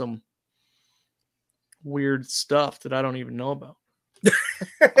like some weird stuff that I don't even know about.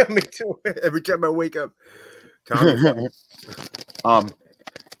 Me too. Every time I wake up, Tom.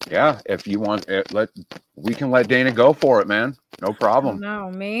 Yeah, if you want it, we can let Dana go for it, man. No problem. No,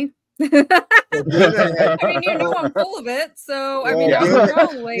 me. I mean, I'm full of it. So I mean,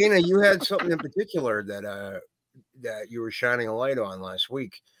 Dana, you had something in particular that you were shining a light on last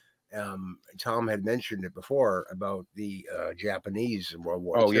week. Tom had mentioned it before about the Japanese in World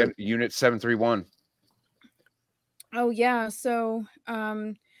War II. Oh, yeah, Unit 731. Oh yeah, so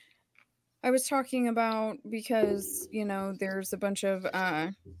I was talking about, because there's a bunch of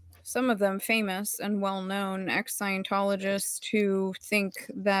some of them famous and well-known ex-Scientologists who think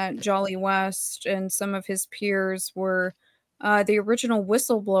that Jolly West and some of his peers were the original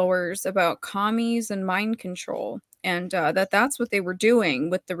whistleblowers about commies and mind control, and that's what they were doing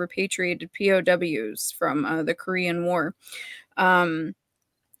with the repatriated POWs from the Korean War.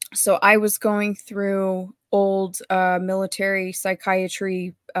 So I was going through old military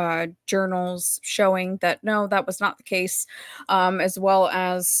psychiatry journals showing that no, that was not the case, as well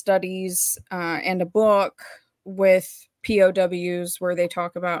as studies and a book with POWs where they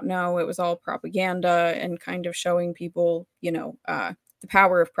talk about no, it was all propaganda, and kind of showing people, the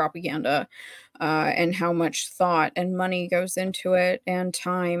power of propaganda and how much thought and money goes into it and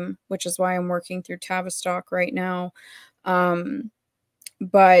time, which is why I'm working through Tavistock right now.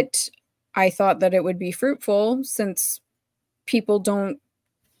 But I thought that it would be fruitful since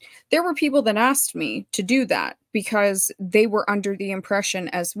there were people that asked me to do that because they were under the impression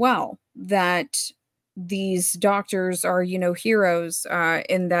as well that these doctors are, heroes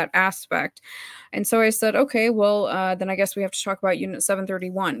in that aspect. And so I said, okay, well, then I guess we have to talk about Unit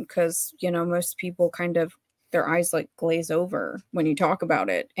 731 because, most people kind of, their eyes like glaze over when you talk about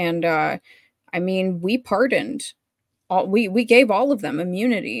it. And we pardoned we gave all of them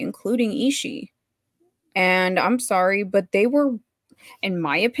immunity, including Ishii. And I'm sorry, but they were, in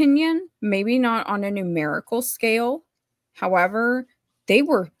my opinion, maybe not on a numerical scale. However, they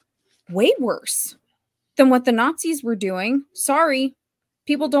were way worse than what the Nazis were doing. Sorry,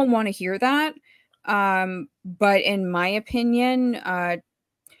 people don't want to hear that. But in my opinion,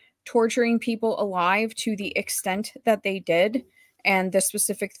 torturing people alive to the extent that they did and the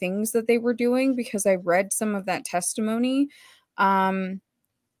specific things that they were doing, because I read some of that testimony,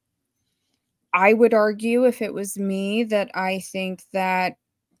 I would argue, if it was me, that I think that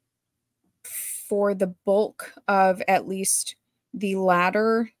for the bulk of at least the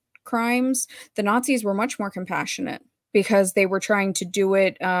latter crimes, the Nazis were much more compassionate because they were trying to do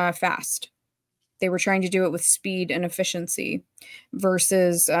it fast. They were trying to do it with speed and efficiency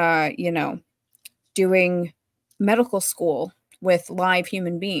versus, doing medical school with live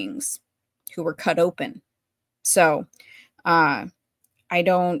human beings who were cut open. So I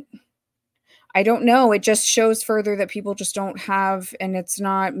don't know. It just shows further that people just don't have, and it's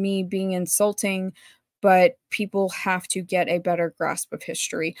not me being insulting, but people have to get a better grasp of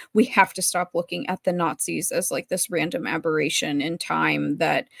history. We have to stop looking at the Nazis as like this random aberration in time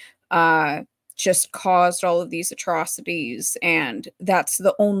that just caused all of these atrocities. And that's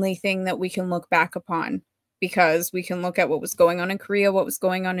the only thing that we can look back upon, because we can look at what was going on in Korea, what was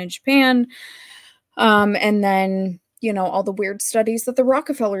going on in Japan, and then all the weird studies that the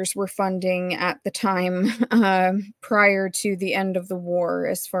Rockefellers were funding at the time prior to the end of the war,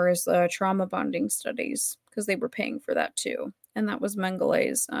 as far as trauma bonding studies, because they were paying for that too. And that was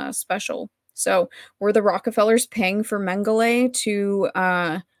Mengelé's special. So were the Rockefellers paying for Mengele to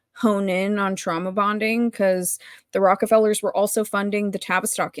hone in on trauma bonding? Because the Rockefellers were also funding the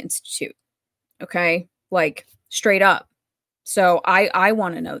Tavistock Institute. Okay, like straight up. So I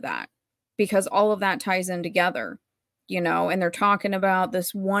want to know that, because all of that ties in together. And they're talking about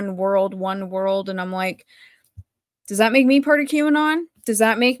this one world. And I'm like, does that make me part of QAnon? Does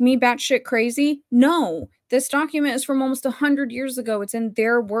that make me batshit crazy? No, this document is from almost 100 years ago. It's in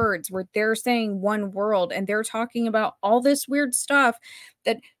their words where they're saying one world, and they're talking about all this weird stuff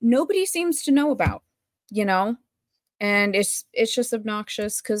that nobody seems to know about, and it's just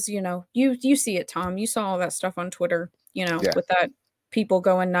obnoxious because, you see it, Tom, you saw all that stuff on Twitter, with that people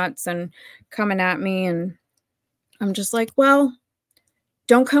going nuts and coming at me, and I'm just like, well,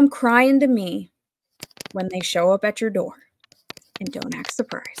 don't come crying to me when they show up at your door, and don't act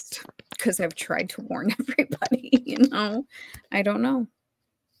surprised, because I've tried to warn everybody, I don't know.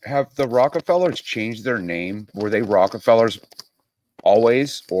 Have the Rockefellers changed their name? Were they Rockefellers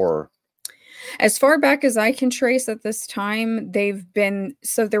always, or? As far back as I can trace at this time, they've been,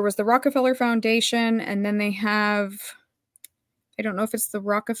 so there was the Rockefeller Foundation, and then they have, I don't know if it's the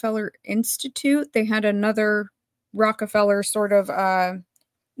Rockefeller Institute. They had another Rockefeller sort of,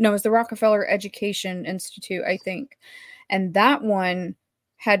 no, it's the Rockefeller Education Institute, I think. And that one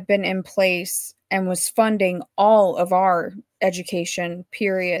had been in place and was funding all of our education,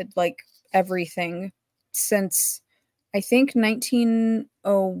 period, like everything, since I think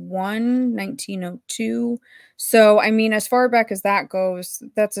 1901, 1902. So, as far back as that goes,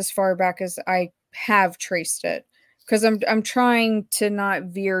 that's as far back as I have traced it. Because I'm trying to not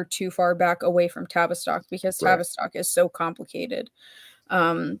veer too far back away from Tavistock, because Tavistock is so complicated.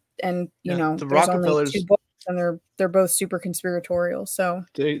 And the there's Rockefellers, only two books, and they're both super conspiratorial. So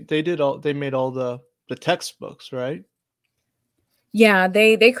they made all the textbooks, right? Yeah,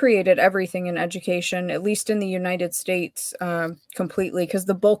 they created everything in education, at least in the United States, completely, because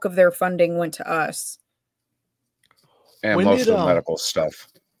the bulk of their funding went to us. And most of the medical stuff.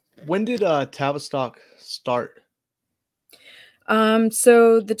 When did Tavistock start?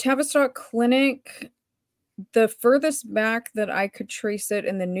 So the Tavistock Clinic, the furthest back that I could trace it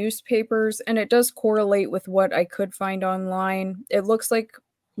in the newspapers, and it does correlate with what I could find online, it looks like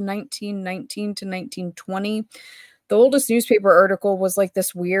 1919 to 1920. The oldest newspaper article was like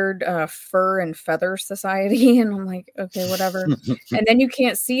this weird fur and feather society. And I'm like, okay, whatever. And then you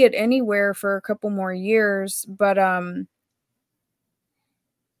can't see it anywhere for a couple more years. But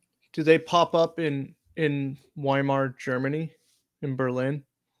do they pop up in Weimar, Germany, in Berlin?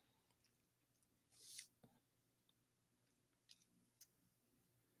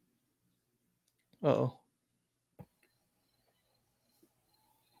 Uh-oh.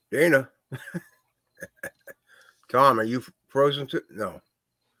 Dana. Tom, are you frozen too? No.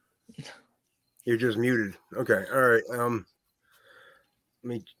 You're just muted. Okay. All right. Let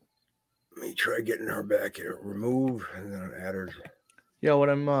me try getting her back here. Remove and then add her. Yeah, what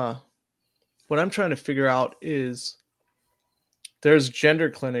I'm trying to figure out is there's gender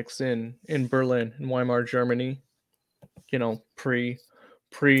clinics in Berlin, in Weimar, Germany. You know, pre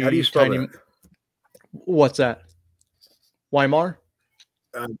How do you spell tiny. that? What's that? Weimar?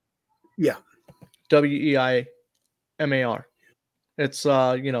 Yeah. Weimar. It's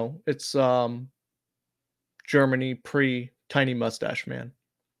it's Germany pre Tiny Mustache Man.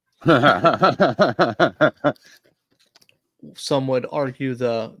 Some would argue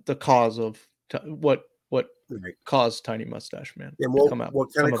the cause of what Right. caused Tiny Mustache Man. And to come out,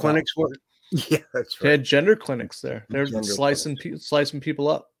 what kind of clinics were? Yeah, that's right. They had gender clinics there. They're Gender slicing people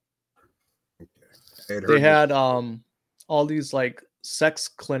up. Okay. They had all these like sex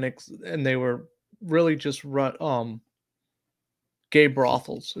clinics, and they were really just run gay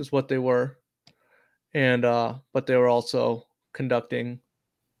brothels is what they were. And but they were also conducting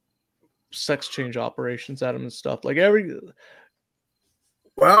sex change operations at them and stuff. Like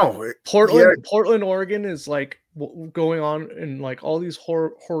wow. Portland, Oregon is like going on in like all these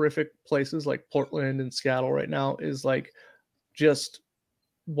horrific places like Portland and Seattle right now is like just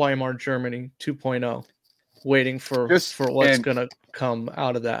Weimar Germany 2.0 waiting for what's gonna come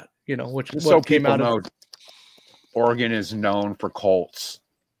out of that, you know, which just what so came people out know, of Oregon is known for cults.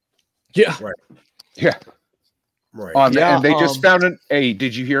 Yeah. Right. Yeah. Right. And they just found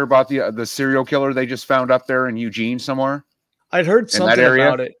did you hear about the serial killer they just found up there in Eugene somewhere? I'd heard something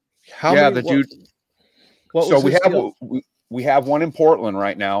about it. The dude. What so was we have one in Portland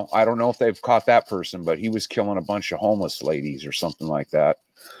right now. I don't know if they've caught that person, but he was killing a bunch of homeless ladies or something like that.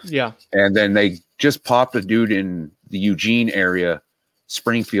 Yeah. And then they just popped a dude in the Eugene area,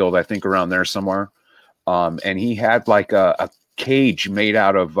 Springfield, I think around there somewhere. And he had like a cage made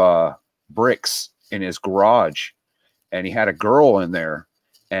out of bricks in his garage. And he had a girl in there,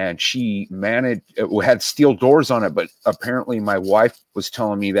 and she had steel doors on it. But apparently my wife was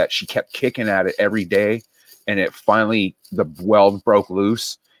telling me that she kept kicking at it every day, and it finally, the weld broke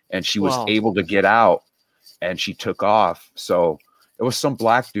loose, and she was able to get out, and she took off. So it was some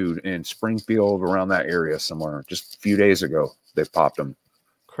black dude in Springfield around that area somewhere just a few days ago. They popped him.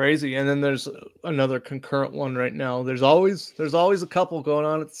 Crazy. And then there's another concurrent one right now. There's always a couple going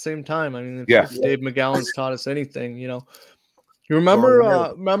on at the same time. I mean, if Dave McGowan's taught us anything, you know. You remember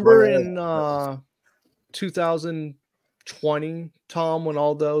in 2020, Tom, when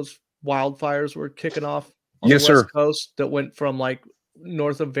all those wildfires were kicking off on the West Coast that went from like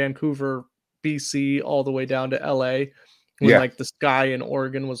north of Vancouver, BC, all the way down to LA, when like the sky in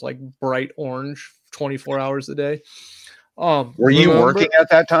Oregon was like bright orange 24 hours a day. Were you working at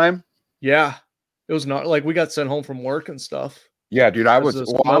that time? Yeah, it was not like we got sent home from work and stuff. Yeah, dude, I'm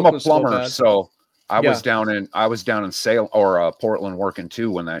a plumber, so I was down in Salem or Portland working too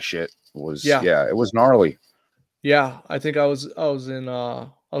when that shit was. Yeah, it was gnarly. Yeah, I think I was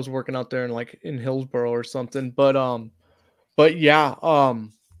working out there in Hillsboro or something, but yeah,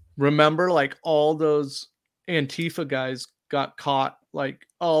 remember like all those Antifa guys got caught like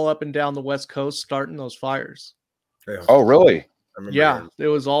all up and down the West Coast starting those fires. Yeah. Oh, really? Yeah, it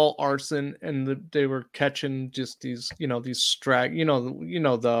was all arson, and they were catching just these, these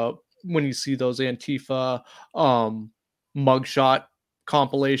the when you see those Antifa mugshot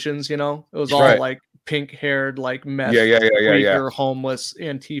compilations, it was all like pink-haired, like meth homeless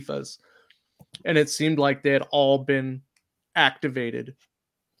Antifas, and it seemed like they had all been activated,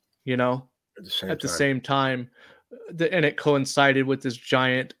 at the same time, and it coincided with this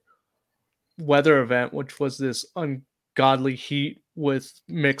giant weather event, which was this ungodly heat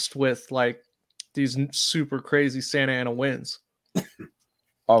mixed with like these super crazy Santa Ana winds.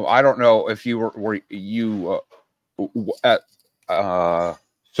 I don't know if you were you at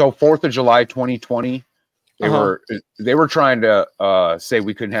so 4th of July 2020 they were trying to say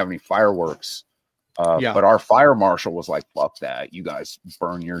we couldn't have any fireworks. But our fire marshal was like, fuck that, you guys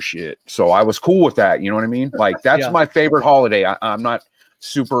burn your shit. So I was cool with that, you know what I mean? Like that's my favorite holiday. I'm not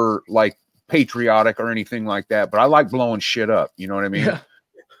super like patriotic or anything like that, but I like blowing shit up, you know what I mean?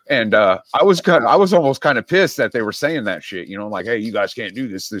 And I was almost kind of pissed that they were saying that shit, like, hey, you guys can't do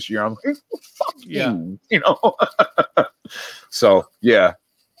this year. I'm like, fuck you, So yeah,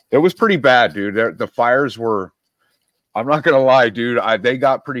 it was pretty bad, dude. The fires were, I'm not gonna lie, dude, they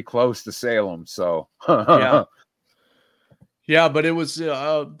got pretty close to Salem. So yeah, but it was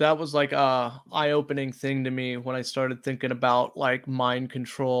that was like a eye-opening thing to me when I started thinking about like mind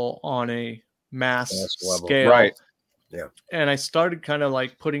control on a mass level. scale. Right. Yeah. And I started kind of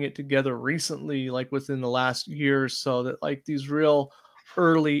like putting it together recently, like within the last year or so, that like these real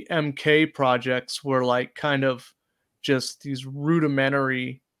early MK projects were like kind of just these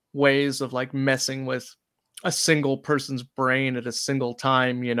rudimentary ways of like messing with a single person's brain at a single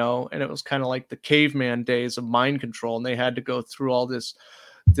time, you know, and it was kind of like the caveman days of mind control, and they had to go through all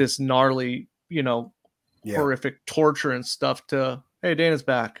this gnarly, you know, horrific torture and stuff to, hey, Dana's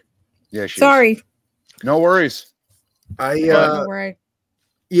back. Yeah, sorry. No worries. I don't know where I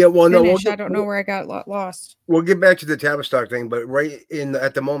I don't know where I got lost. We'll get back to the Tavistock thing, but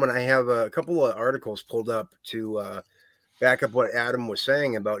at the moment, I have a couple of articles pulled up to back up what Adam was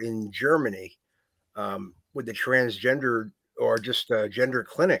saying about in Germany with the transgender or just gender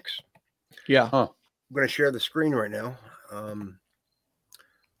clinics. Yeah. I'm going to share the screen right now.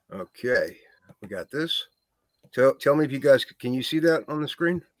 Okay, we got this. Tell me if you guys can you see that on the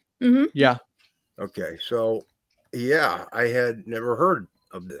screen? Mm-hmm. Yeah. Okay, so yeah, I had never heard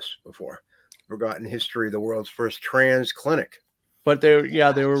of this before. Forgotten history of the world's first trans clinic. But they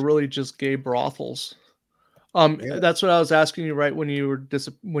were really just gay brothels. That's what I was asking you right when you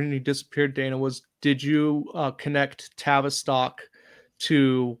disappeared, Dana. Did you connect Tavistock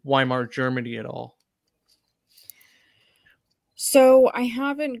to Weimar Germany at all? So I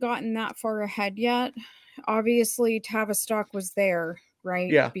haven't gotten that far ahead yet. Obviously, Tavistock was there, right?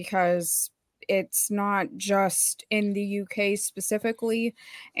 Yeah. Because it's not just in the UK specifically.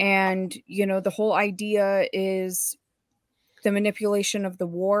 And, you know, the whole idea is the manipulation of the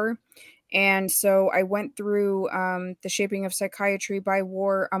war. And so I went through The Shaping of Psychiatry by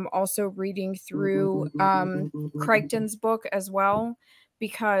War. I'm also reading through Crichton's book as well,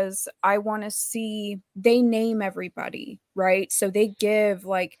 because I want to see, they name everybody, right? So they give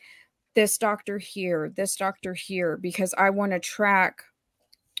like this doctor here, because I want to track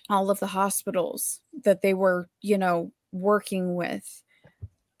all of the hospitals that they were, you know, working with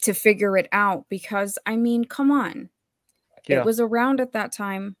to figure it out. Because, I mean, come on. Yeah. It was around at that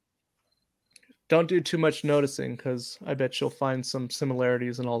time. Don't do too much noticing, because I bet you'll find some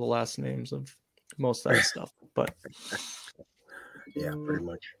similarities in all the last names of most of that stuff. But yeah, pretty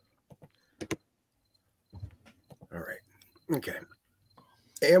much. All right. Okay.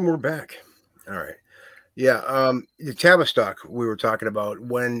 And we're back. All right. Yeah. The Tavistock we were talking about.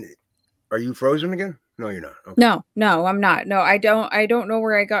 When are you frozen again? No, you're not. Okay. No, I'm not. No, I don't know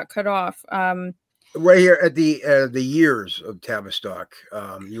where I got cut off. Right here at the years of Tavistock.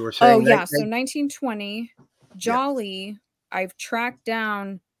 You were saying. Oh yeah, so 1920, Jolly. Yeah. I've tracked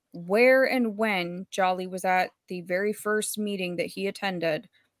down where and when Jolly was at the very first meeting that he attended,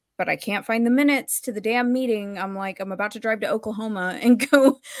 but I can't find the minutes to the damn meeting. I'm like, I'm about to drive to Oklahoma and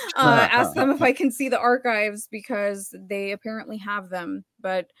go ask them if I can see the archives, because they apparently have them.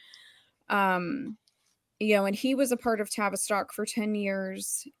 But you know, and he was a part of Tavistock for 10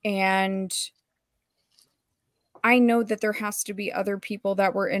 years, and I know that there has to be other people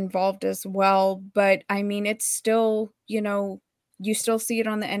that were involved as well, but I mean, it's still, you know, you still see it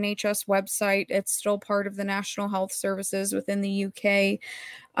on the NHS website. It's still part of the National Health Services within the UK.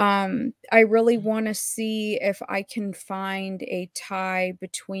 I really want to see if I can find a tie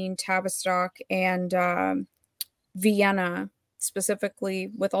between Tavistock and Vienna, specifically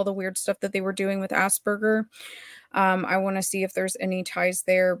with all the weird stuff that they were doing with Asperger. I want to see if there's any ties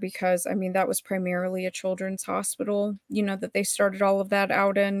there, because I mean, that was primarily a children's hospital, you know, that they started all of that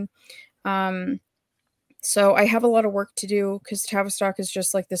out in. So I have a lot of work to do, because Tavistock is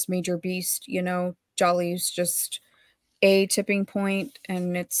just like this major beast, you know. Jolly's just a tipping point,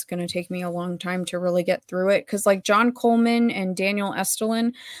 and it's going to take me a long time to really get through it. Because like John Coleman and Daniel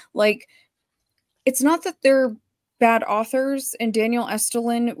Estelin, like, it's not that they're bad authors, and Daniel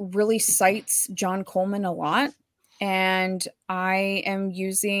Estelin really cites John Coleman a lot. And I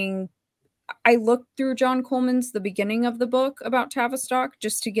looked through John Coleman's, the beginning of the book about Tavistock,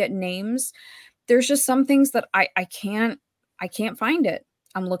 just to get names. There's just some things that I can't find it.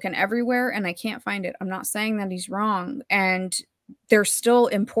 I'm looking everywhere and I can't find it. I'm not saying that he's wrong, and they're still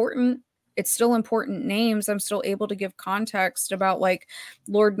important. It's still important names. I'm still able to give context about like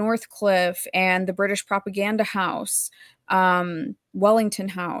Lord Northcliffe and the British Propaganda House, Wellington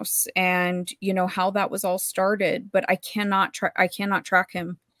House, and you know how that was all started. But I cannot track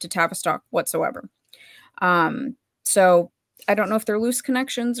him to Tavistock whatsoever. So I don't know if they're loose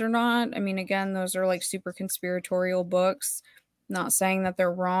connections or not. I mean, again, those are like super conspiratorial books. Not saying that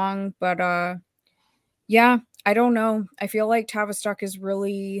they're wrong, but yeah, I don't know. I feel like Tavistock is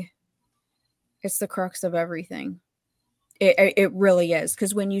really, it's the crux of everything. It really is.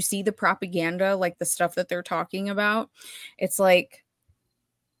 Because when you see the propaganda, like the stuff that they're talking about, it's like,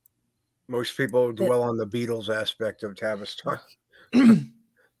 Most people dwell on the Beatles aspect of Tavistock.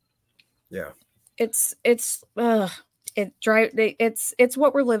 Yeah. It's what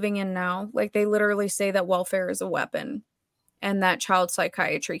we're living in now. Like, they literally say that welfare is a weapon and that child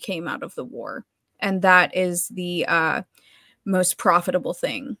psychiatry came out of the war. And that is the most profitable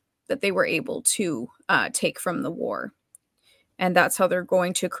thing that they were able to take from the war. And that's how they're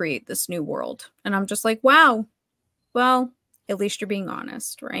going to create this new world. And I'm just like, wow, well, at least you're being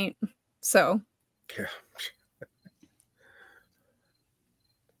honest, right? So. Yeah.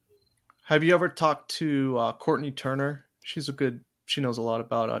 Have you ever talked to Courtney Turner? She knows a lot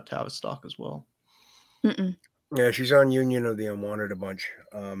about Tavistock as well. Mm-mm. Yeah, she's on Union of the Unwanted a bunch.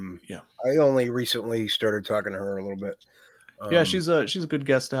 Yeah. I only recently started talking to her a little bit. Yeah, she's a good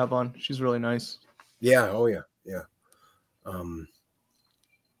guest to have on. She's really nice. Yeah. Oh yeah. Yeah.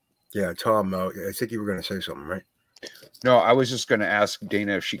 Yeah, Tom, I think you were going to say something, right? No, I was just going to ask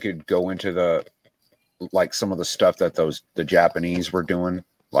Dana if she could go into some of the stuff that the Japanese were doing,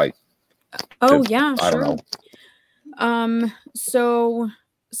 like. Oh yeah, I sure. don't know. So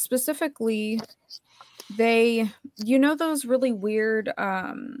specifically, they, those really weird,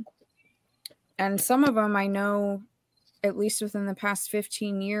 and some of them I know, at least within the past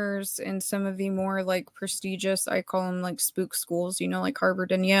 15 years, in some of the more like prestigious, I call them like spook schools, like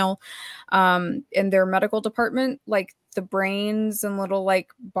Harvard and Yale, in their medical department, like the brains and little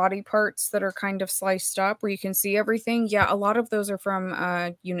like body parts that are kind of sliced up where you can see everything. Yeah, a lot of those are from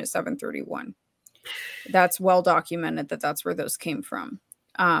Unit 731. That's well documented that's where those came from.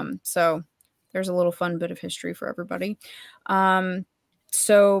 So there's a little fun bit of history for everybody.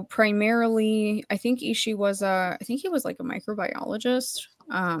 So primarily, I think Ishii was he was like a microbiologist,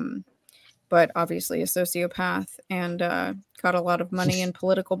 but obviously a sociopath, and got a lot of money and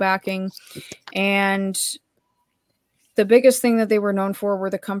political backing. And the biggest thing that they were known for were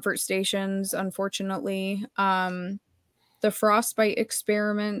the comfort stations, unfortunately. The frostbite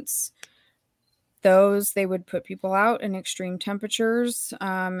experiments, those, they would put people out in extreme temperatures,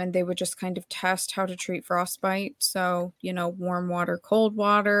 and they would just kind of test how to treat frostbite. So, warm water, cold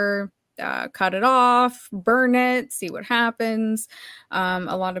water, cut it off, burn it, see what happens.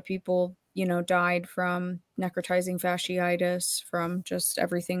 A lot of people, died from necrotizing fasciitis, from just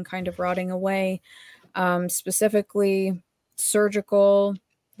everything kind of rotting away. Specifically surgical,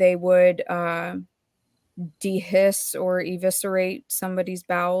 they would dehiss or eviscerate somebody's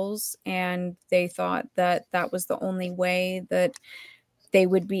bowels, and they thought that that was the only way that they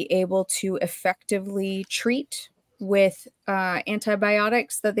would be able to effectively treat with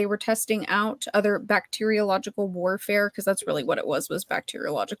antibiotics that they were testing out, other bacteriological warfare, because that's really what it was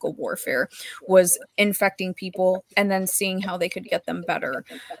bacteriological warfare, was infecting people and then seeing how they could get them better.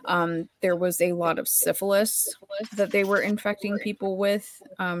 There was a lot of syphilis that they were infecting people with,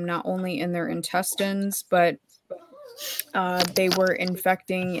 not only in their intestines, but they were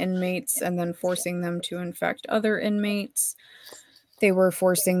infecting inmates and then forcing them to infect other inmates. They were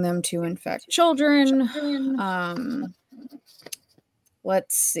forcing them to infect children.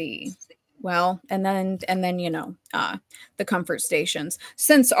 Let's see. Well, and then the comfort stations.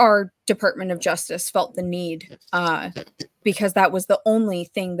 Since our Department of Justice felt the need, because that was the only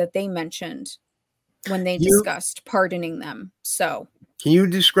thing that they mentioned when they discussed pardoning them. So, can you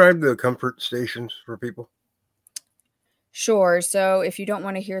describe the comfort stations for people? Sure. So if you don't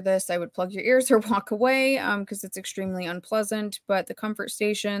want to hear this, I would plug your ears or walk away, because it's extremely unpleasant. But the comfort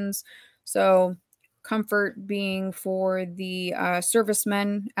stations, so comfort being for the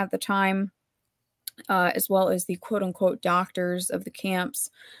servicemen at the time, as well as the quote unquote doctors of the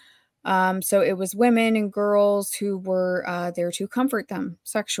camps. So it was women and girls who were there to comfort them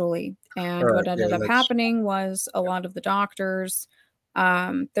sexually. And what ended up happening was a lot of the doctors,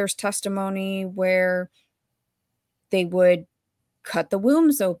 there's testimony where they would cut the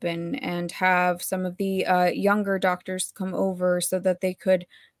wombs open and have some of the younger doctors come over so that they could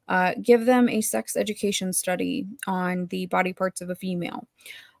give them a sex education study on the body parts of a female.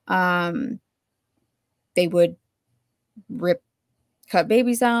 They would cut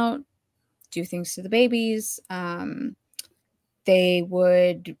babies out, do things to the babies. They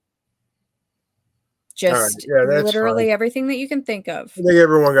would just literally fine. Everything that you can think of. I think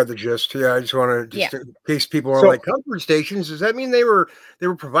everyone got the gist. Yeah, I just want to, in case people are like, comfort stations, does that mean they were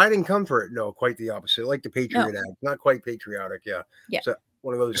providing comfort? No, quite the opposite. Like the Patriot Act, not quite patriotic. Yeah. So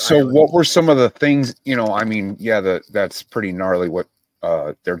one of those. So what were some of the things, that's pretty gnarly what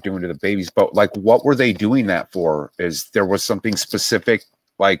they're doing to the babies, but like, what were they doing that for? Is there was something specific,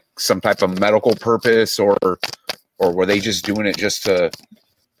 like some type of medical purpose, or were they just doing it just to...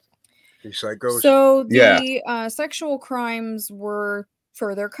 Psychos. So the sexual crimes were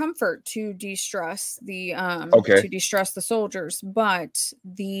for their comfort, to de-stress the soldiers. But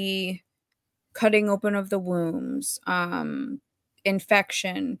the cutting open of the wombs,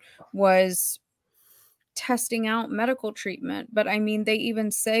 infection was testing out medical treatment. But I mean, they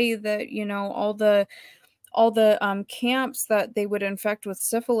even say that, you know, all the camps that they would infect with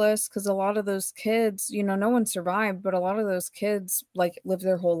syphilis, because a lot of those kids, you know, no one survived, but a lot of those kids like lived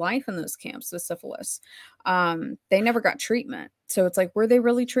their whole life in those camps with syphilis. They never got treatment. So it's like, were they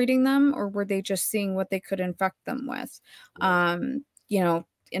really treating them, or were they just seeing what they could infect them with? You know,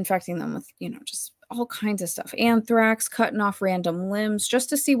 infecting them with, you know, just all kinds of stuff. Anthrax, cutting off random limbs just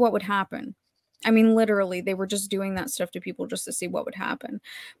to see what would happen. I mean, literally, they were just doing that stuff to people just to see what would happen.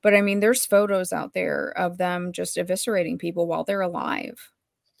 But I mean, there's photos out there of them just eviscerating people while they're alive.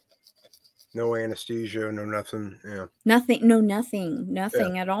 No anesthesia, no nothing. Yeah.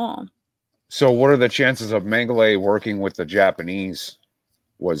 Nothing at all. So what are the chances of Mengele working with the Japanese?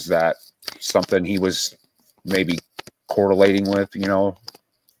 Was that something he was maybe correlating with, you know?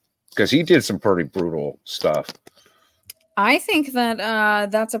 Because he did some pretty brutal stuff. I think that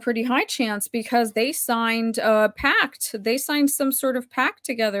that's a pretty high chance, because they signed a pact. They signed some sort of pact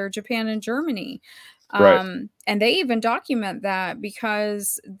together, Japan and Germany. Right. And they even document that,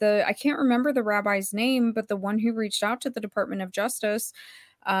 because I can't remember the rabbi's name, but the one who reached out to the Department of Justice,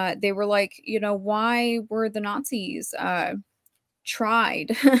 they were like, you know, why were the Nazis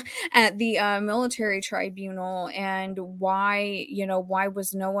tried at the military tribunal, and why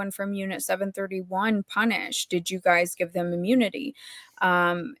was no one from Unit 731 punished? Did you guys give them immunity?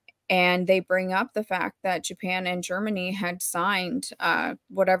 And they bring up the fact that Japan and Germany had signed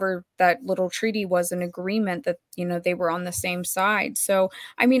whatever that little treaty was, an agreement that, you know, they were on the same side. So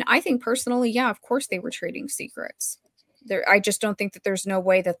I mean, I think personally, yeah, of course they were trading secrets there. I just don't think that there's no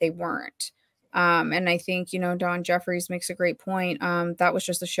way that they weren't. And I think, you know, Don Jeffries makes a great point. That was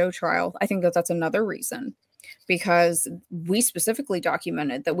just a show trial. I think that that's another reason, because we specifically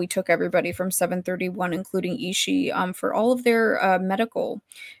documented that we took everybody from 731, including Ishii, for all of their medical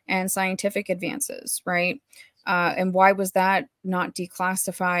and scientific advances, right? And why was that not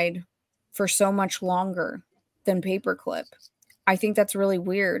declassified for so much longer than Paperclip? I think that's really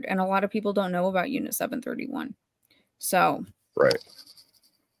weird. And a lot of people don't know about Unit 731. So, right.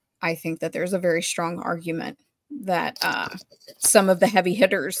 I think that there's a very strong argument that some of the heavy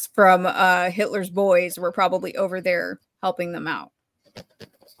hitters from Hitler's Boys were probably over there helping them out.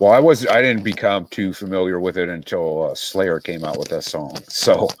 Well, I didn't become too familiar with it until Slayer came out with that song,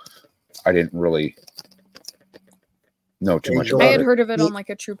 so I didn't really know too much about it. I had heard of it on like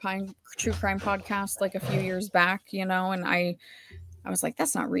a true crime podcast like a few years back, you know, and I was like,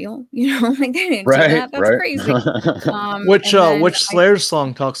 that's not real, you know, like they didn't do that. That's crazy. Which Slayer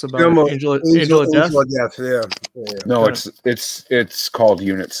song talks about Angel of Death? Yeah. No, it's called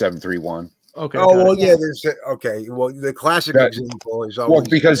Unit 731. Okay. Oh well, yeah. There's okay. Well, the classic example is always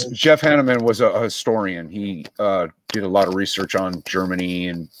because Jeff Hanneman was a historian. He did a lot of research on Germany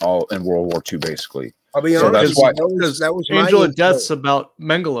and World War II, basically. I'll be honest. That was Angel of Death's about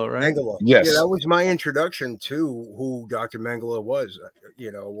Mengele, right? Mengele. Yes. Yeah, that was my introduction to who Dr. Mengele was.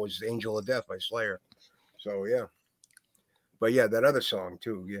 You know, was Angel of Death by Slayer. So yeah, but yeah, that other song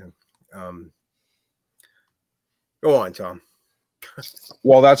too. Yeah. Go on, Tom.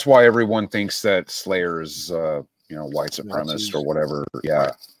 Well, that's why everyone thinks that Slayer is, white supremacist or whatever.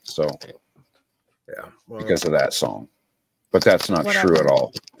 Yeah. So. Yeah. Well, because of that song, but that's not true at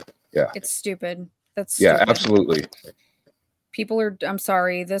all. Yeah. It's stupid. That's stupid. Yeah, absolutely. People are, I'm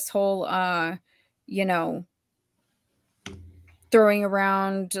sorry, this whole, throwing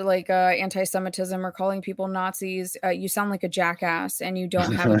around like anti-Semitism or calling people Nazis, you sound like a jackass and you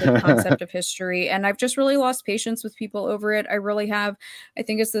don't have a good concept of history. And I've just really lost patience with people over it. I really have. I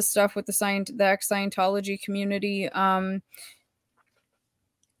think it's this stuff with the ex-Scientology community.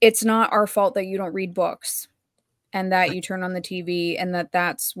 It's not our fault that you don't read books and that you turn on the TV and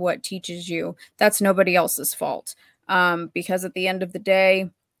that's what teaches you. That's nobody else's fault. Because at the end of the day,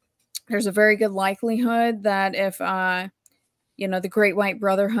 there's a very good likelihood that if, the Great White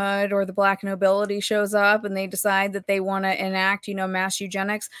Brotherhood or the Black nobility shows up and they decide that they want to enact, mass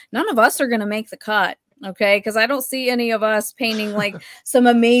eugenics, none of us are going to make the cut. Okay, because I don't see any of us painting like some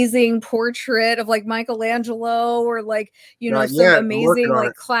amazing portrait of like Michelangelo or like, some amazing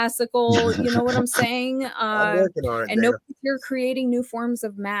like classical, you know what I'm saying? I'm working on it, and nobody's here creating new forms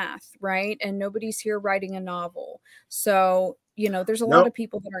of math, right? And nobody's here writing a novel. So, there's a lot of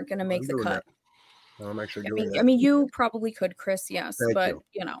people that aren't going to make the cut. No, I'm actually doing that. I mean, you probably could, Chris, yes, but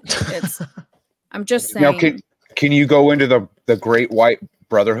it's, I'm just saying. Now, can you go into the Great White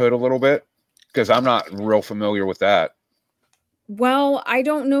Brotherhood a little bit? Because I'm not real familiar with that. Well, I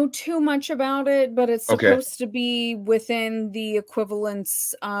don't know too much about it, but it's supposed to be within the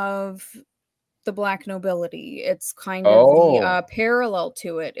equivalence of the Black nobility. It's kind of the parallel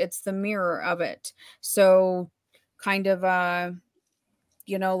to it. It's the mirror of it. So kind of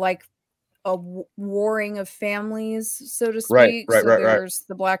like a warring of families, so to speak. Right, there's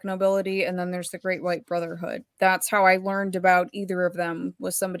the Black nobility, and then there's the Great White Brotherhood. That's how I learned about either of them,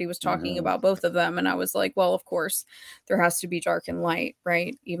 was somebody was talking about both of them, and I was like, well, of course there has to be dark and light,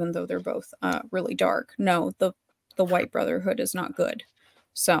 right? Even though they're both really dark. No, the White Brotherhood is not good.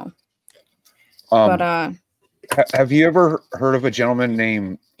 So but have you ever heard of a gentleman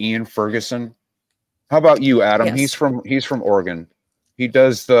named Ian Ferguson? How about you, Adam? Yes. He's from Oregon. He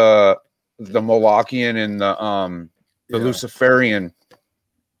does the Molochian and the Luciferian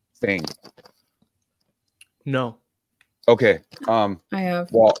thing. No. Okay. I have.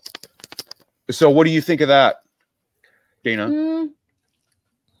 Well, so what do you think of that, Dana?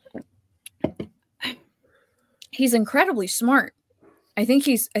 He's incredibly smart. I think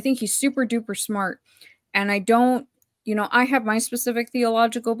he's super duper smart. And I don't, I have my specific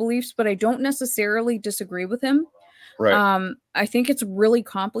theological beliefs, but I don't necessarily disagree with him. Right. I think it's really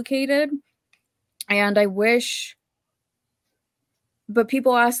complicated, and I wish, but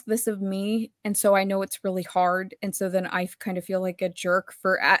people ask this of me, and so I know it's really hard, and so then I kind of feel like a jerk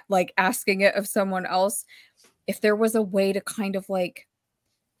for asking it of someone else. If there was a way to kind of like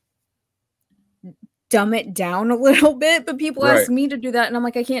dumb it down a little bit, but people ask me to do that, and I'm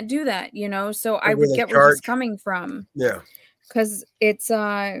like, I can't do that, so I would get where he's coming from. Yeah, because it's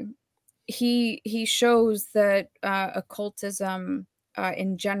he shows that occultism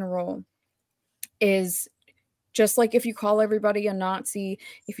in general is just like, if you call everybody a Nazi,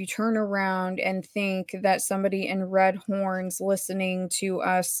 if you turn around and think that somebody in red horns listening to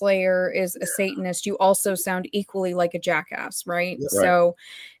Slayer is a Satanist, you also sound equally like a jackass, right? Yeah. So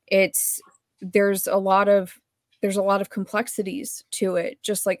there's a lot of complexities to it,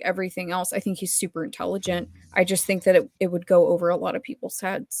 just like everything else. I think he's super intelligent. I just think that it would go over a lot of people's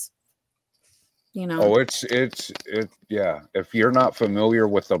heads. Oh, it's yeah. If you're not familiar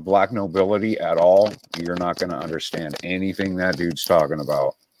with the Black nobility at all, you're not going to understand anything that dude's talking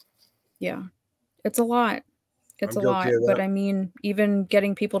about. Yeah, it's a lot. It's a lot. But I mean, even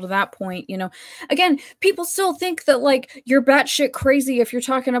getting people to that point, again, people still think that like you're batshit crazy if you're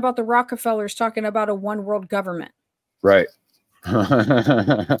talking about the Rockefellers talking about a one world government. Right.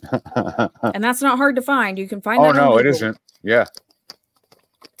 And that's not hard to find. You can find that. Oh, no, it isn't. Yeah.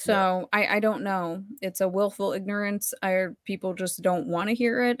 So I don't know. It's a willful ignorance. People just don't want to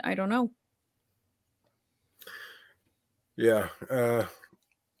hear it. I don't know. Yeah.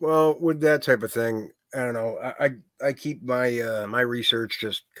 Well, with that type of thing, I don't know. I keep my my research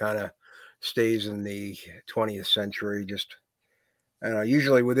just kind of stays in the 20th century. Just I don't know.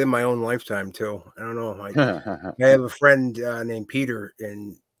 Usually within my own lifetime too. I don't know. I have a friend named Peter,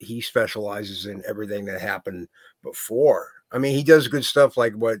 and he specializes in everything that happened before. I mean, he does good stuff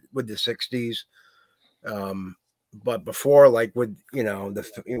like with the 60s. But before, like with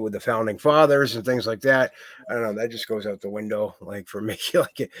with the founding fathers and things like that, I don't know, that just goes out the window. Like for me,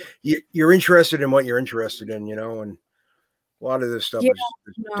 like you're interested in what you're interested in, and a lot of this stuff is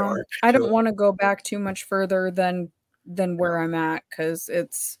dark. I don't want to go back too much further than where I'm at, because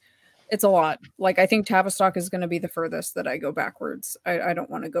it's a lot. Like, I think Tavistock is going to be the furthest that I go backwards. I don't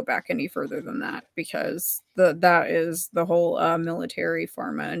want to go back any further than that, because that is the whole military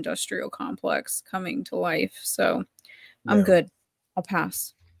pharma industrial complex coming to life. So I'm good. I'll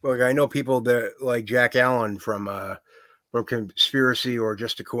pass. Look, I know people that like Jack Allen from Conspiracy or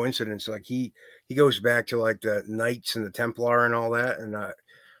Just a Coincidence. Like he goes back to like the Knights and the Templar and all that. And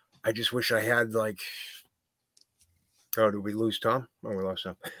I just wish I had like. Oh, did we lose Tom? Oh, we lost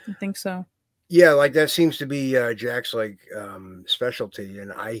Tom. I think so. Yeah, like that seems to be Jack's like specialty,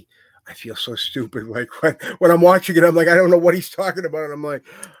 and I feel so stupid. Like when I'm watching it, I'm like, I don't know what he's talking about. And I'm like,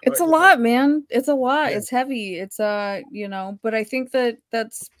 it's a lot, man. It's a lot. Yeah. It's heavy. It's but I think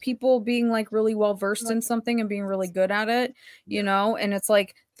that's people being like really well versed in something and being really good at it, and it's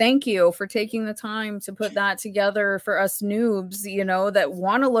like, thank you for taking the time to put that together for us noobs, that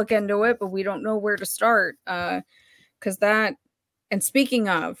want to look into it, but we don't know where to start. Because that, and speaking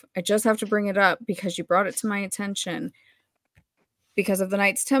of, I just have to bring it up because you brought it to my attention, because of the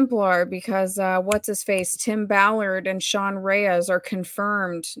Knights Templar, because what's his face, Tim Ballard and Sean Reyes are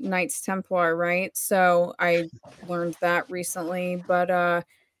confirmed Knights Templar, right? So I learned that recently, but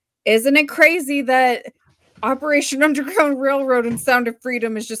isn't it crazy that Operation Underground Railroad and Sound of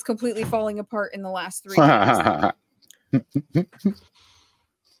Freedom is just completely falling apart in the last 3 years?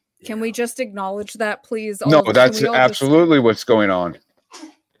 Can we just acknowledge that, please? No, that's absolutely what's going on.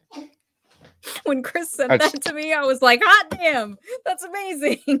 When Chris sent that to me, I was like, hot damn, that's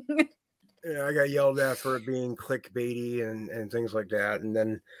amazing. Yeah, I got yelled at for it being clickbaity and things like that. And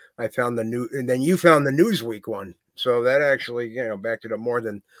then I found and then you found the Newsweek one. So that actually, backed it up more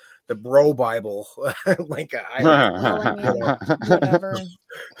than the Bro Bible. Like, whatever.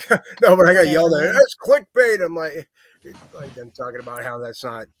 No, but I got yelled at. That's clickbait. I'm like I'm talking about how that's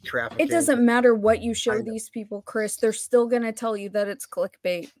not trafficking. It doesn't matter what you show these people, Chris. They're still going to tell you that it's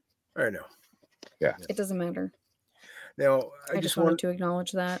clickbait. I know. Yeah. It doesn't matter. Now, I just wanted to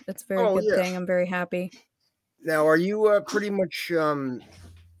acknowledge that. It's a very good thing. I'm very happy. Now, are you pretty much the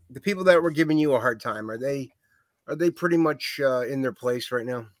people that were giving you a hard time? Are they pretty much in their place right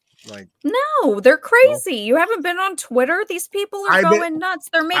now? Like, no, they're crazy. No? You haven't been on Twitter? These people are going nuts.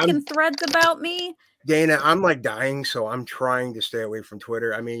 They're making threads about me. Dana, I'm like dying, so I'm trying to stay away from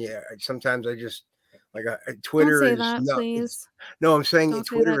Twitter. I mean, sometimes I just Twitter Don't say that, please. No, I'm saying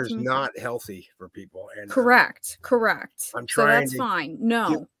Twitter is not healthy for people. And correct. I'm trying. So that's fine.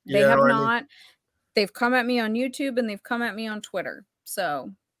 No, they have not. I mean? They've come at me on YouTube and they've come at me on Twitter. So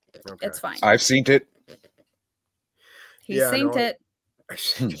it's fine. I've seen it. He's seen it. I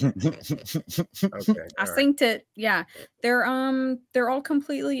synced it. Yeah. They're all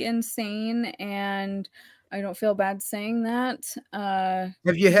completely insane, and I don't feel bad saying that.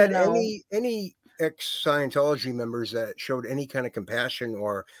 Have you had any ex-Scientology members that showed any kind of compassion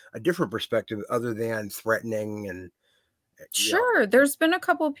or a different perspective other than threatening and Sure. There's been a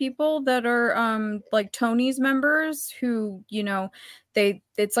couple of people that are like Tony's members who,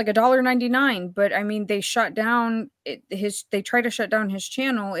 it's like $1.99, but I mean, they shut down they try to shut down his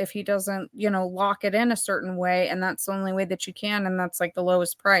channel if he doesn't, lock it in a certain way, and that's the only way that you can, and that's like the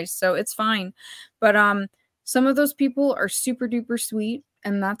lowest price. So it's fine. But some of those people are super duper sweet,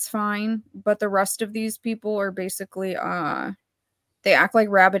 and that's fine. But the rest of these people are basically they act like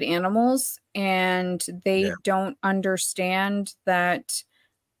rabid animals, and they don't understand that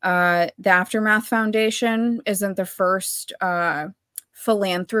the Aftermath Foundation isn't the first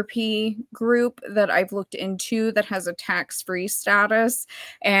philanthropy group that I've looked into that has a tax-free status,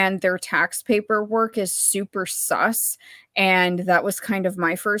 and their tax paperwork is super sus. And that was kind of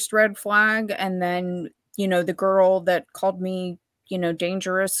my first red flag. And then, the girl that called me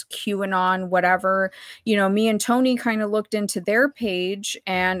dangerous, QAnon, whatever, me and Tony kind of looked into their page,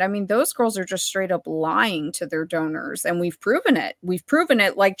 and I mean, those girls are just straight up lying to their donors, and we've proven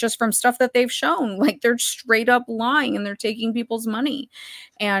it like just from stuff that they've shown, like they're straight up lying, and they're taking people's money,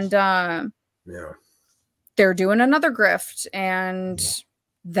 and they're doing another grift. And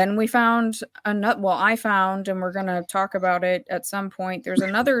then we found I found, and we're going to talk about it at some point, there's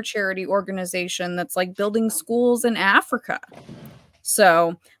another charity organization that's like building schools in Africa.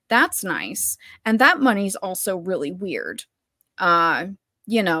 So that's nice. And that money's also really weird.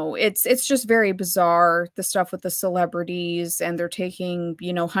 It's just very bizarre, the stuff with the celebrities, and they're taking,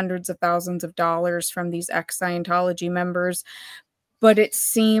 hundreds of thousands of dollars from these ex-Scientology members. But it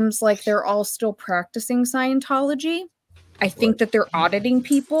seems like they're all still practicing Scientology. I think that they're auditing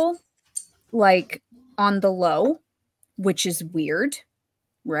people like on the low, which is weird,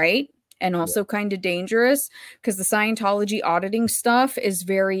 right? And also kind of dangerous, because the Scientology auditing stuff is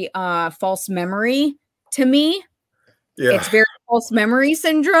very false memory to me. Yeah. It's very false memory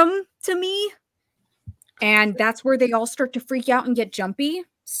syndrome to me. And that's where they all start to freak out and get jumpy.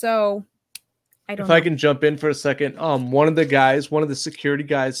 So I don't know. If I can jump in for a second, one of the security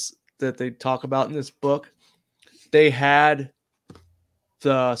guys that they talk about in this book, they had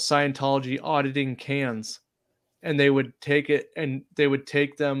the Scientology auditing cans, and they would take it and they would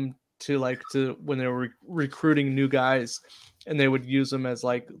take them to when they were recruiting new guys, and they would use them as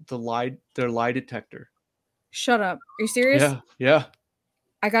like their lie detector. Shut up. Are you serious? Yeah.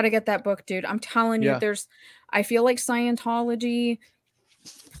 I got to get that book, dude. I'm telling you, I feel like Scientology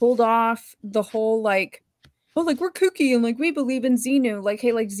pulled off the whole we're kooky and we believe in Xenu. Like,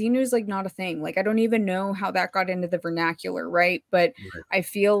 hey, Xenu's not a thing. I don't even know how that got into the vernacular, right? But I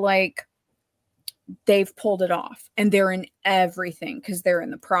feel like they've pulled it off, and they're in everything because they're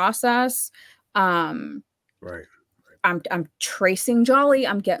in the process. Right. I'm tracing Jolly.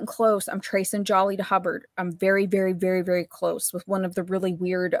 I'm getting close. I'm tracing Jolly to Hubbard. I'm very, very, very, very close with one of the really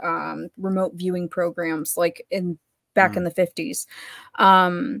weird remote viewing programs back in the 50s.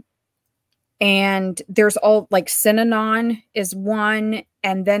 And there's all Synanon is one.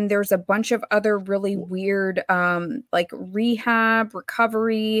 And then there's a bunch of other really weird rehab,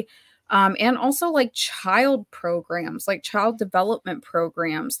 recovery, And also like child programs, like child development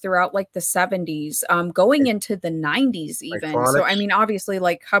programs throughout like the 70s, going into the 90s even. So, I mean, obviously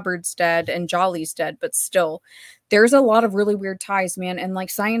like Hubbard's dead and Jolly's dead, but still there's a lot of really weird ties, man. And like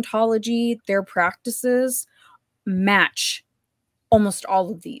Scientology, their practices match almost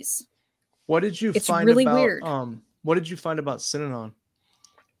all of these. What did you find really about weird. What did you find about Synanon?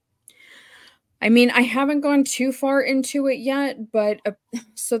 I mean, I haven't gone too far into it yet, but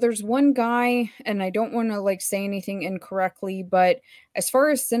so there's one guy, and I don't want to like say anything incorrectly, but as far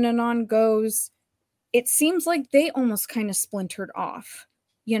as Synanon goes, it seems like they almost kind of splintered off,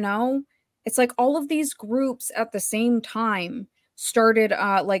 you know? It's like all of these groups at the same time started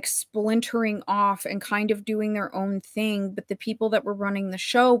like splintering off and kind of doing their own thing, but the people that were running the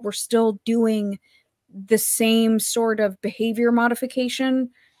show were still doing the same sort of behavior modification,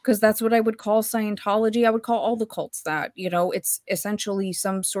 because that's what I would call Scientology. I would call all the cults that, you know, it's essentially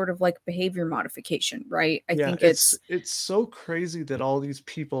some sort of like behavior modification, right? I think it's so crazy that all these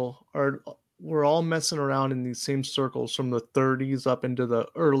people we're all messing around in these same circles from the 30s up into the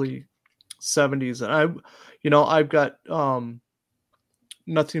early 70s. And I've got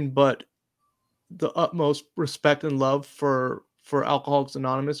nothing but the utmost respect and love for Alcoholics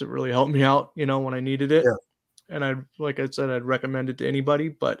Anonymous. It really helped me out, when I needed it. Yeah. And like I said, I'd recommend it to anybody,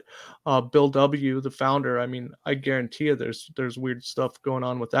 but Bill W., the founder, I mean, I guarantee you there's weird stuff going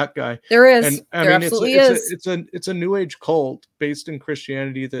on with that guy. There is. And I there mean, absolutely is. It's a new age cult based in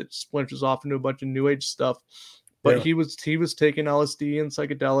Christianity that splinters off into a bunch of new age stuff. But he was taking LSD and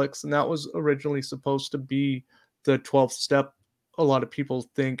psychedelics, and that was originally supposed to be the 12th step. A lot of people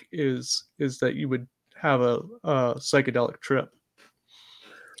think is that you would have a psychedelic trip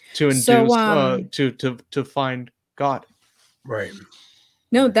to induce to find God. Right.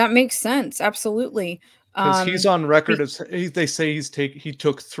 No, that makes sense. Absolutely. Because he's on record as they say he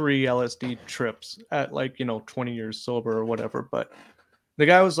took 3 LSD trips at 20 years sober or whatever. But the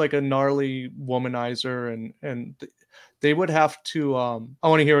guy was like a gnarly womanizer, and they would have to. I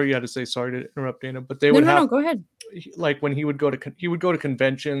want to hear what you had to say. Sorry to interrupt, Dana, but they would have. No, go ahead. Like when he would go to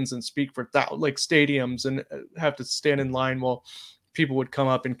conventions and speak for like stadiums and have to stand in line while people would come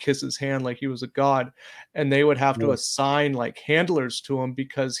up and kiss his hand like he was a god, and they would have to assign like handlers to him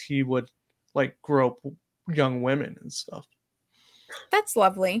because he would like grope young women and stuff. That's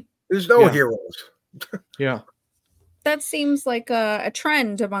lovely. There's no heroes. Yeah. That seems like a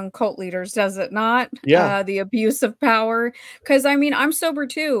trend among cult leaders, does it not? Yeah. The abuse of power. Because, I mean, I'm sober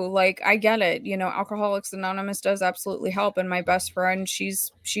too. Like, I get it. You know, Alcoholics Anonymous does absolutely help. And my best friend,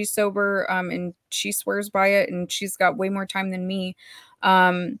 she's sober, and she swears by it. And she's got way more time than me.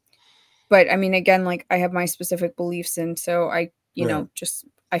 But, I mean, again, like, I have my specific beliefs. And so I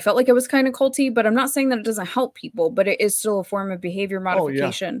felt like it was kind of culty. But I'm not saying that it doesn't help people. But it is still a form of behavior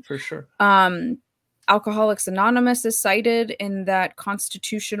modification. Oh, yeah, for sure. Alcoholics Anonymous is cited in that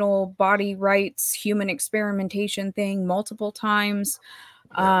constitutional body rights, human experimentation thing multiple times.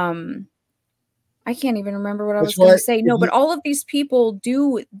 I can't even remember what I was going to say. No, but all of these people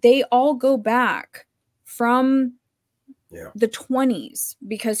they all go back from the 20s,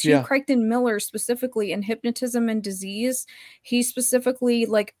 because Hugh Crichton Miller specifically in Hypnotism and Disease, he specifically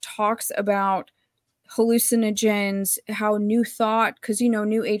like talks about hallucinogens, how New Thought, because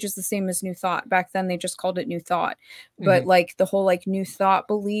New Age is the same as New Thought. Back then they just called it New Thought, but like the whole like New Thought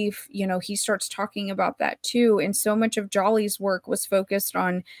belief, he starts talking about that too. And so much of Jolly's work was focused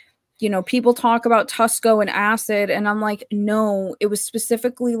on, people talk about Tusco and acid, and I'm like, no, it was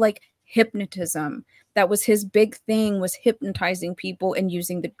specifically like hypnotism. That was his big thing, was hypnotizing people and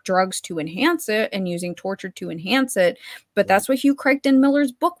using the drugs to enhance it and using torture to enhance it. But that's what Hugh Crichton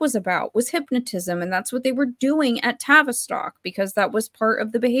Miller's book was about, was hypnotism. And that's what they were doing at Tavistock, because that was part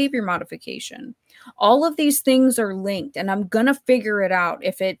of the behavior modification. All of these things are linked, and I'm going to figure it out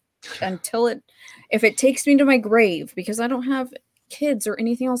if it takes me to my grave, because I don't have kids or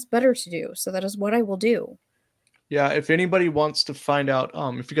anything else better to do. So that is what I will do. Yeah, if anybody wants to find out,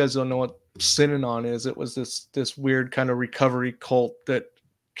 if you guys don't know what Synanon is, it was this weird kind of recovery cult that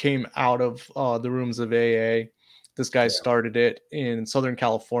came out of the rooms of AA. This guy started it in Southern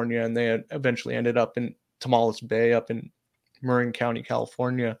California, and they had eventually ended up in Tamales Bay up in Marin County,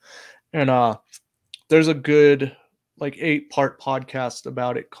 California. And there's a good like 8-part podcast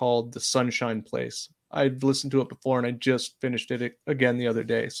about it called The Sunshine Place. I've listened to it before, and I just finished it again the other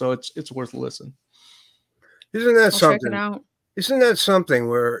day, so it's worth a listen. Isn't that something? Check it out. Isn't that something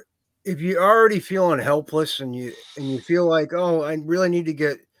where if you're already feeling helpless and you feel like, oh, I really need to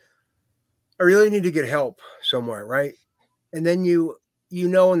get help somewhere, right? And then you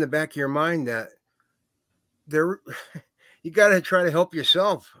know in the back of your mind that you got to try to help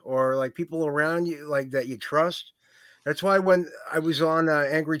yourself, or like people around you, like that you trust. That's why when I was on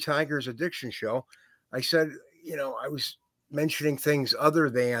Angry Tiger's addiction show, I said, I was mentioning things other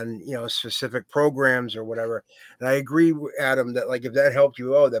than, specific programs or whatever. And I agree with Adam that, like, if that helped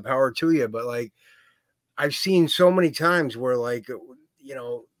you, oh, the power to you. But like, I've seen so many times where, like,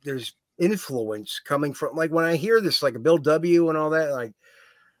 there's influence coming from, like, when I hear this, like Bill W. and all that, like,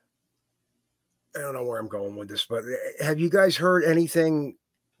 I don't know where I'm going with this, but have you guys heard anything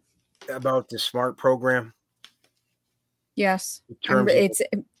about the SMART program? Yes. It's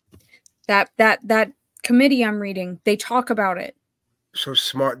that committee I'm reading, they talk about it. So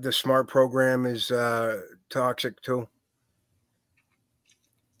the SMART program is toxic too?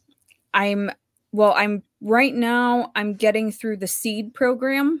 I'm right now I'm getting through the SEED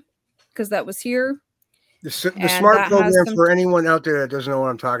program because that was here. The SMART program, for anyone out there that doesn't know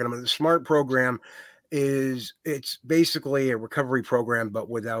what I'm talking about, the SMART program it's basically a recovery program, but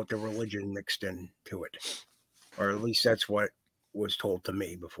without the religion mixed into it. Or at least that's what was told to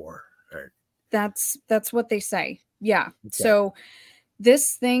me before. Right. That's what they say. Yeah. Okay. So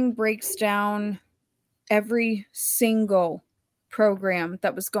this thing breaks down every single program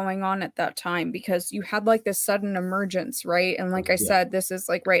that was going on at that time, because you had like this sudden emergence, right? And like I said, this is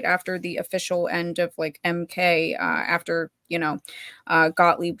like right after the official end of like MK, after,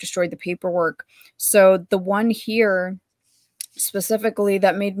 Gottlieb destroyed the paperwork. So the one here specifically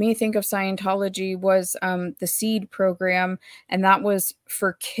that made me think of Scientology was the SEED program, and that was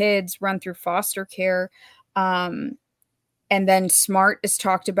for kids run through foster care. And then SMART is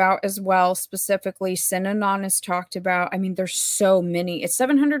talked about as well, specifically Synanon is talked about. I mean, there's so many. It's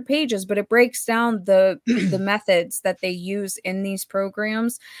 700 pages, but it breaks down the methods that they use in these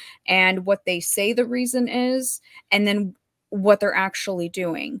programs and what they say the reason is, and then what they're actually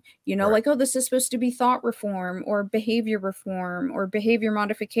doing. Right. Like, oh, this is supposed to be thought reform or behavior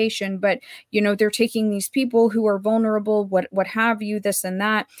modification, but they're taking these people who are vulnerable, what have you, this and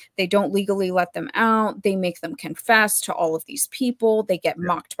that. They don't legally let them out. They make them confess to all of these people. They get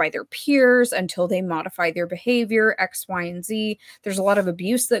mocked by their peers until they modify their behavior, X, Y, and Z. There's a lot of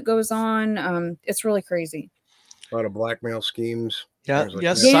abuse that goes on. It's really crazy. A lot of blackmail schemes. Yeah.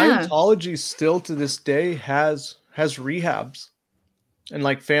 Scientology still to this day has rehabs, and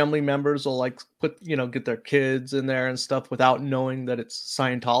like family members will like get their kids in there and stuff without knowing that it's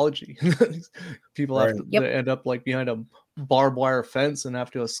Scientology. People have to they end up like behind a barbed wire fence and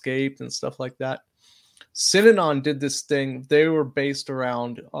have to escape and stuff like that. Synanon did this thing. They were based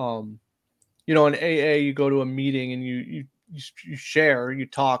around in AA you go to a meeting and you share, you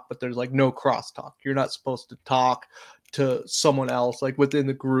talk, but there's like no crosstalk. You're not supposed to talk to someone else like within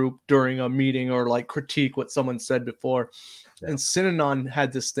the group during a meeting or like critique what someone said before. And Synanon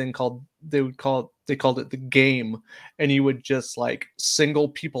had this thing called they called it the game, and you would just like single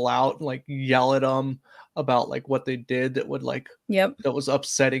people out and like yell at them about like what they did that would like that was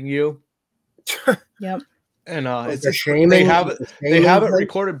upsetting you. Yep. And it's they have it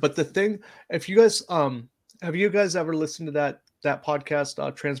recorded. But the thing, if you guys have you guys ever listened to that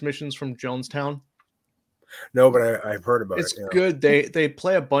podcast, Transmissions from Jonestown? No, but I've heard about it. It's good. They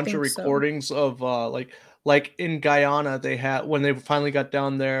play a bunch of recordings of like in Guyana, they had when they finally got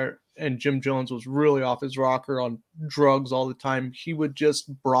down there and Jim Jones was really off his rocker on drugs all the time. He would just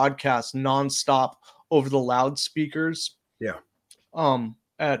broadcast nonstop over the loudspeakers. Yeah.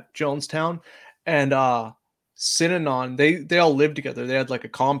 At Jonestown, and Synanon, they all lived together. They had like a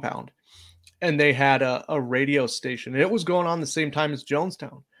compound, and they had a radio station, and it was going on the same time as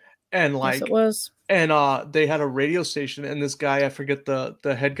Jonestown. And like yes, it was. And they had a radio station, and this guy, I forget the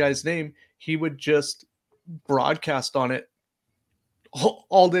head guy's name, he would just broadcast on it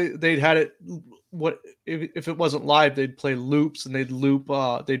all day. They'd had it, if it wasn't live, they'd play loops, and they'd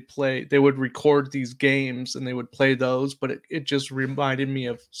would record these games and they would play those. But it just reminded me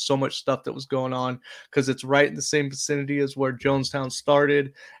of so much stuff that was going on, because it's right in the same vicinity as where Jonestown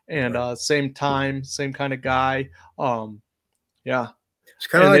started, and same time, same kind of guy. Yeah. It's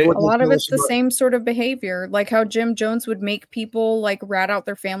kind of like a lot of it's the same sort of behavior, like how Jim Jones would make people like rat out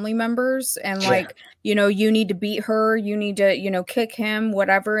their family members and like, you need to beat her, you need to, kick him,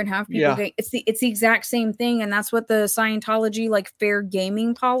 whatever, and have people get, it's the exact same thing. And that's what the Scientology like fair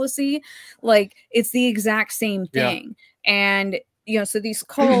gaming policy, like it's the exact same thing. And, so these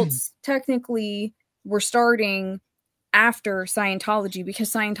cults technically were starting after Scientology,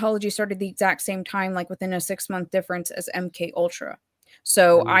 because Scientology started the exact same time, like within a 6-month difference as MK Ultra.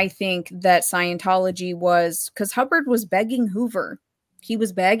 So I think that Scientology was, because Hubbard was begging Hoover. He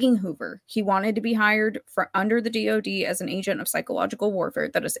was begging Hoover. He wanted to be hired under the DOD as an agent of psychological warfare.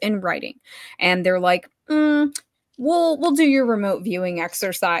 That is in writing. And they're like, we'll do your remote viewing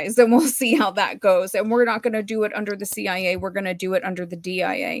exercise and we'll see how that goes. And we're not going to do it under the CIA. We're going to do it under the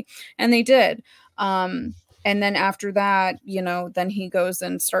DIA. And they did. And then after that, then he goes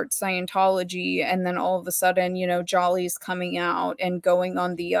and starts Scientology. And then all of a sudden, Jolly's coming out and going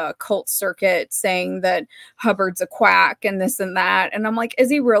on the cult circuit saying that Hubbard's a quack and this and that. And I'm like, is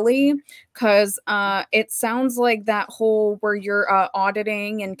he really? Because it sounds like that whole where you're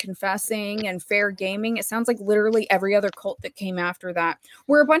auditing and confessing and fair gaming. It sounds like literally every other cult that came after that,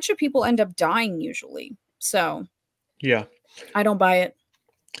 where a bunch of people end up dying usually. So, yeah, I don't buy it.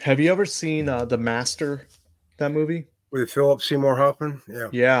 Have you ever seen The Master? That movie with Philip Seymour Hoffman?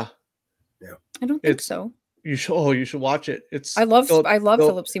 Yeah. I don't think so. You should watch it. I love Philip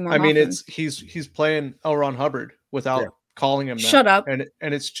Seymour Hoffman. I mean, he's playing L. Ron Hubbard without calling him that. Shut up. And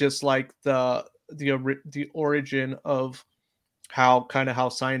it's just like the origin of how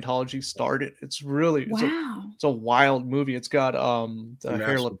Scientology started. It's really it's a wild movie. It's got the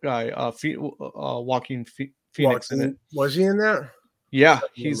hairlip guy Joaquin Phoenix in it. Was he in that? Yeah,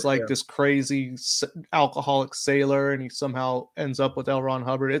 he's like this crazy alcoholic sailor, and he somehow ends up with L. Ron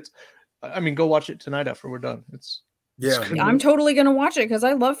Hubbard. Go watch it tonight after we're done. I'm totally gonna watch it because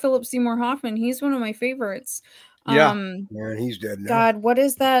I love Philip Seymour Hoffman. He's one of my favorites. Man, he's dead now. God, what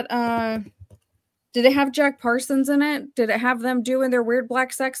is that? Did it have Jack Parsons in it? Did it have them doing their weird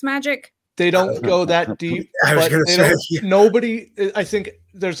black sex magic? They don't go that deep. Nobody. I think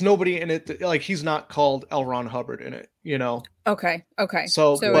there's nobody in it. Like he's not called L. Ron Hubbard in it. Okay.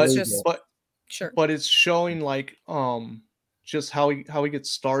 So it's just sure. But it's showing like just how he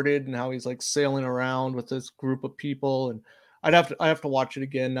gets started and how he's like sailing around with this group of people. And I have to watch it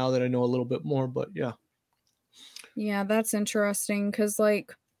again now that I know a little bit more. But yeah. Yeah, that's interesting because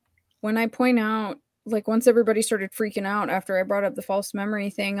like when I point out like once everybody started freaking out after I brought up the false memory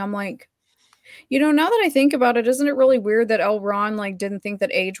thing, I'm like. Now that I think about it, isn't it really weird that L. Ron like didn't think that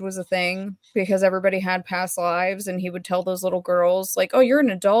age was a thing because everybody had past lives, and he would tell those little girls like, "Oh, you're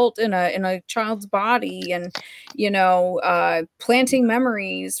an adult in a child's body," and planting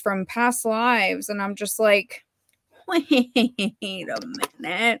memories from past lives, and I'm just like. Wait a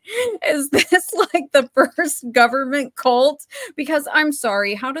minute. Is this like the first government cult? Because I'm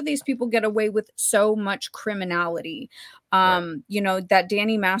sorry, how do these people get away with so much criminality? That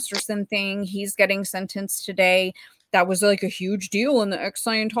Danny Masterson thing, he's getting sentenced today. That was like a huge deal in the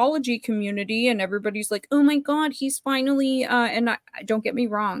ex-Scientology community. And everybody's like, oh my God, he's finally, don't get me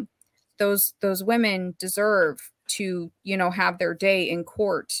wrong. Those women deserve to, have their day in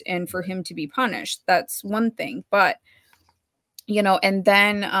court and for him to be punished. That's one thing. But, and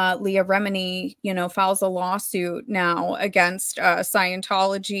then Leah Remini, files a lawsuit now against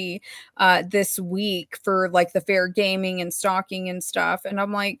Scientology this week for like the fair gaming and stalking and stuff. And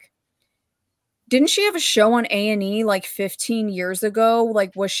I'm like, didn't she have a show on A&E like 15 years ago?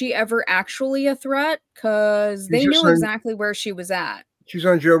 Like, was she ever actually a threat? Because they knew exactly where she was at. She was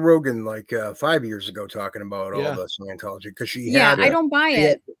on Joe Rogan like 5 years ago talking about all the Scientology because she had. I don't buy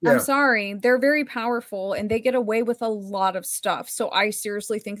it. I'm sorry. They're very powerful and they get away with a lot of stuff. So I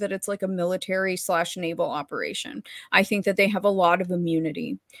seriously think that it's like a military / naval operation. I think that they have a lot of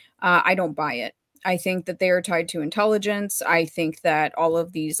immunity. I don't buy it. I think that they are tied to intelligence. I think that all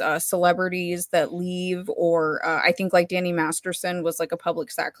of these celebrities that leave, or I think like Danny Masterson was like a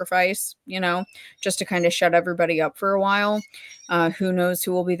public sacrifice, just to kind of shut everybody up for a while. Who knows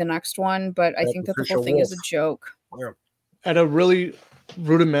who will be the next one? But I think that the whole thing is a joke. Yeah. At a really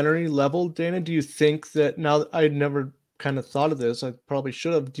rudimentary level, Dana, do you think that now I'd never kind of thought of this, I probably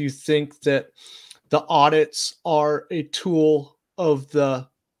should have. Do you think that the audits are a tool of the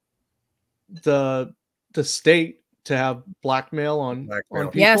state to have blackmail on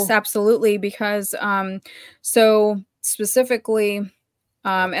people? Yes, absolutely. Because so specifically,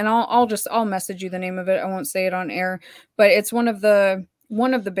 and I'll message you the name of it. I won't say it on air, but it's one of the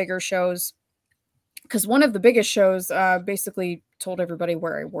bigger shows. Because one of the biggest shows basically told everybody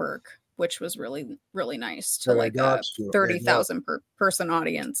where I work, which was really, really nice to like a 30,000 per person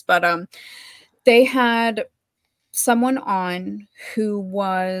audience. But they had someone on who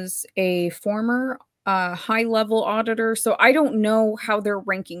was a former high-level auditor. So I don't know how their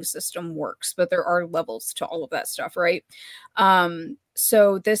ranking system works, but there are levels to all of that stuff, right?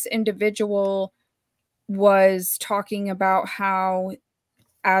 So this individual was talking about how,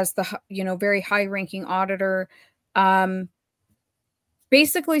 as the very high-ranking auditor,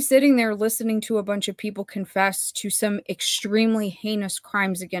 basically sitting there listening to a bunch of people confess to some extremely heinous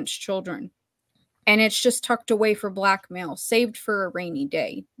crimes against children. And it's just tucked away for blackmail, saved for a rainy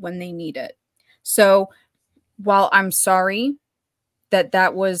day when they need it. So while I'm sorry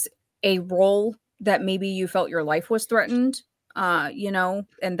that was a role that maybe you felt your life was threatened, you know,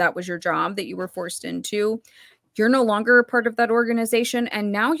 and that was your job that you were forced into. You're no longer a part of that organization,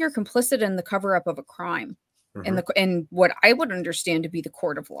 and now you're complicit in the cover-up of a crime, in what I would understand to be the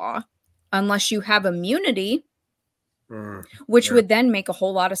court of law, unless you have immunity, which would then make a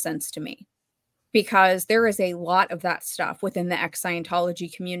whole lot of sense to me, because there is a lot of that stuff within the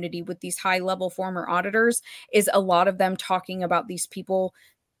ex-Scientology community with these high-level former auditors, is a lot of them talking about these people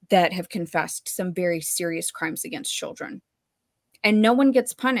that have confessed some very serious crimes against children, and no one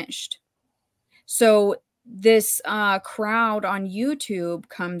gets punished. So this crowd on YouTube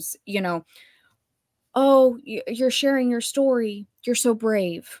comes, you know, oh, you're sharing your story. You're so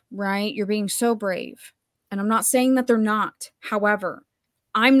brave, right? You're being so brave. And I'm not saying that they're not. However,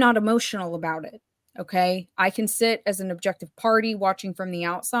 I'm not emotional about it. Okay. I can sit as an objective party watching from the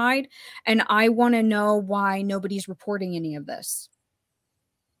outside, and I want to know why nobody's reporting any of this.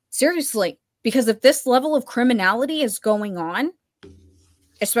 Seriously, because if this level of criminality is going on,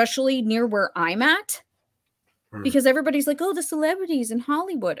 especially near where I'm at, because everybody's like, oh, the celebrities in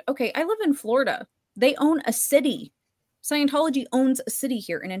Hollywood. Okay, I live in Florida. They own a city. Scientology owns a city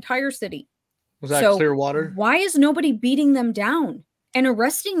here, an entire city. Was that Clearwater? Why is nobody beating them down and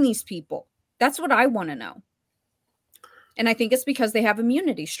arresting these people? That's what I want to know. And I think it's because they have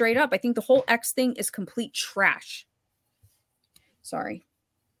immunity, straight up. I think the whole X thing is complete trash. Sorry.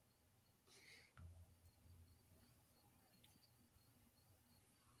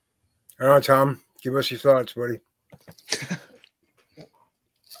 All right, Tom, give us your thoughts, buddy.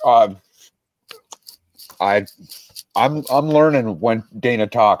 I'm learning when Dana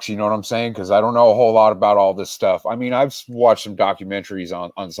talks, you know what I'm saying? Because I don't know a whole lot about all this stuff. I mean, I've watched some documentaries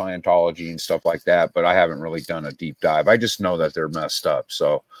on Scientology and stuff like that, but I haven't really done a deep dive. I just know that they're messed up.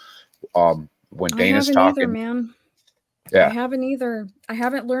 So when Dana's talking, either, man. Yeah. I haven't either. I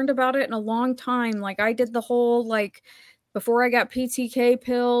haven't learned about it in a long time. Like, I did the whole, like, before I got PTK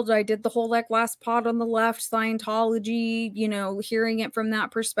pilled, I did the whole, like, last pod on the left, Scientology, you know, hearing it from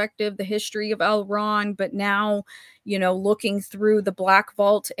that perspective, the history of L. Ron. But now, you know, looking through the Black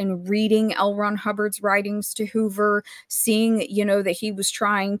Vault and reading L. Ron Hubbard's writings to Hoover, seeing, you know, that he was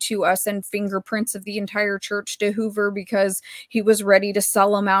trying to send fingerprints of the entire church to Hoover because he was ready to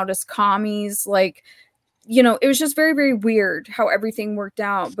sell them out as commies. Like, you know, it was just very, very weird how everything worked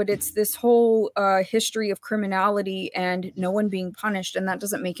out. But it's this whole history of criminality and no one being punished. And that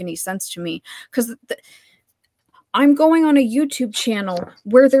doesn't make any sense to me, because I'm going on a YouTube channel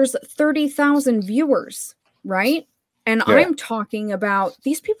where there's 30,000 viewers, right? And I'm talking about,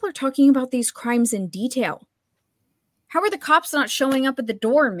 these people are talking about these crimes in detail. How are the cops not showing up at the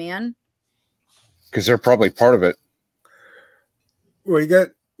door, man? Because they're probably part of it. Well,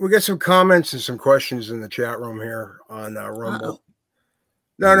 we got some comments and some questions in the chat room here on Rumble.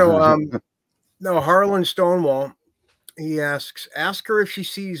 No, Harlan Stonewall. He asks, ask her if she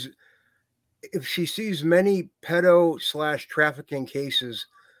sees many pedo/trafficking cases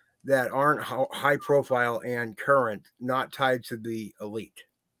that aren't high profile and current, not tied to the elite.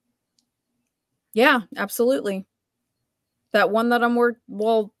 Yeah, absolutely. That one that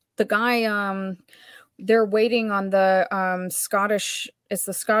the guy, they're waiting on the Scottish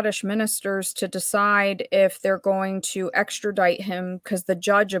ministers to decide if they're going to extradite him, because the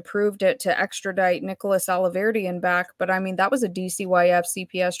judge approved it to extradite Nicholas Alaverdian back. But I mean, that was a DCYF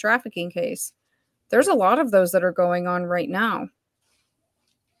CPS trafficking case. There's a lot of those that are going on right now.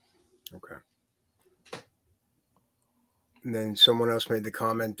 Okay. And then someone else made the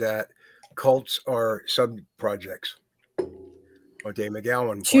comment that cults are sub-projects. Or Dave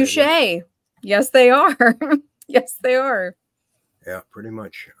McGowan. Touche. Yes, they are. Yes, they are. Yeah, pretty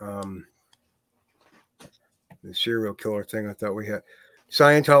much. The serial killer thing, I thought we had.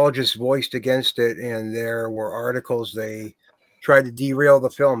 Scientologists voiced against it, and there were articles. They tried to derail the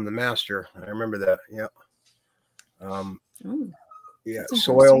film, The Master. I remember that. Yeah. Yeah.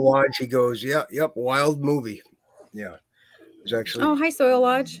 Soil Lodge. He goes, yep, wild movie. Yeah. It was actually. Oh, hi, Soil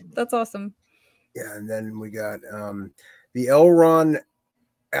Lodge. That's awesome. Yeah, and then we got the L. Ron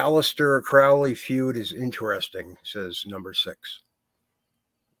Aleister Crowley feud is interesting, says number 6.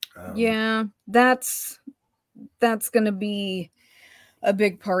 Yeah, that's going to be a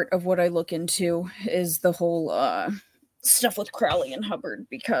big part of what I look into, is the whole stuff with Crowley and Hubbard,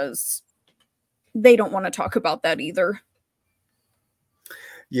 because they don't want to talk about that either.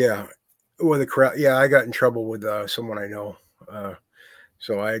 Yeah. Well, the crowd. Yeah, I got in trouble with someone I know.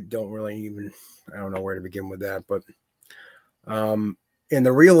 So I don't know where to begin with that. But in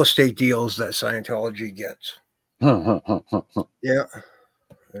the real estate deals that Scientology gets. Yeah,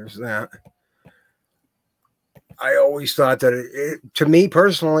 there's that. I always thought that to me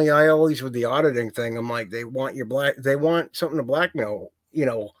personally, I always with the auditing thing, I'm like, they want something to blackmail. You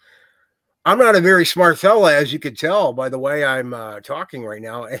know, I'm not a very smart fella, as you could tell by the way I'm talking right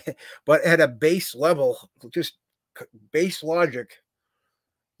now, but at a base level, just base logic,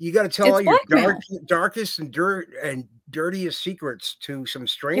 you got to tell all your darkest and dirtiest secrets to some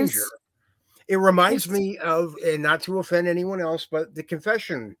stranger. Yes. It reminds me of, and not to offend anyone else, but the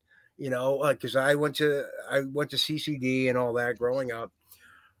confession. You know, because I went to CCD and all that growing up.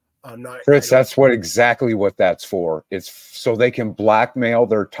 I'm not, Chris. That's exactly what that's for. It's so they can blackmail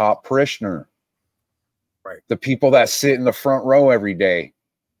their top parishioner. Right. The people that sit in the front row every day,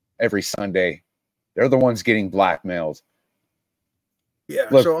 every Sunday, they're the ones getting blackmailed. Yeah.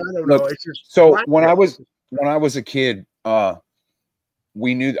 Look, so I don't know. It's just when I was a kid,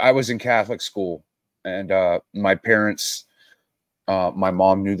 we knew I was in Catholic school, and my parents. My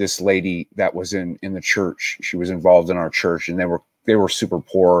mom knew this lady that was in the church. She was involved in our church, and they were super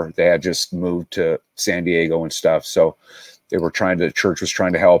poor. They had just moved to San Diego and stuff. So the church was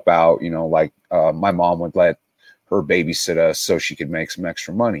trying to help out, you know, like my mom would let her babysit us so she could make some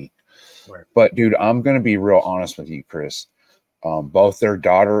extra money. Right. But dude, I'm going to be real honest with you, Chris. Both their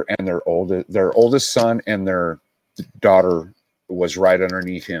daughter and their oldest son and their daughter was right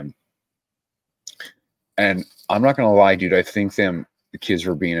underneath him. And I'm not gonna lie, dude. I think the kids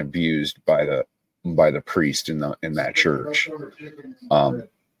were being abused by the priest in that church.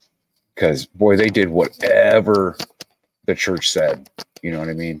 Because boy, they did whatever the church said. You know what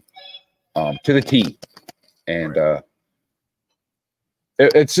I mean? To the T. And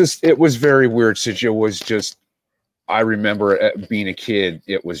it was very weird. It was just. I remember being a kid.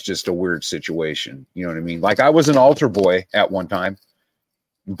 It was just a weird situation. You know what I mean? Like I was an altar boy at one time.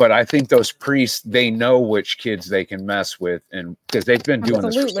 But I think those priests, they know which kids they can mess with, and because they've been doing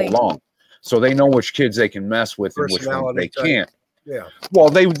this for so long, so they know which kids they can mess with and which ones they can't. Yeah. Well,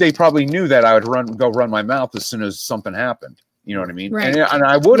 they probably knew that I would go run my mouth as soon as something happened. You know what I mean? Right. And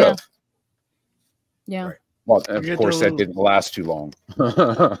I would have. Yeah. Right. Well, of course, that didn't last too long.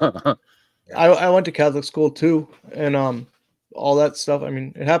 I went to Catholic school too, and all that stuff. I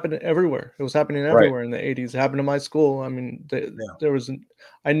mean, it happened everywhere. It was happening everywhere in the 80s. It happened to my school. I mean,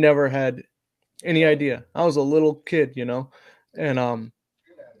 I never had any idea. I was a little kid, you know, and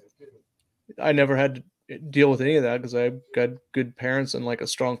I never had to deal with any of that because I got good parents and like a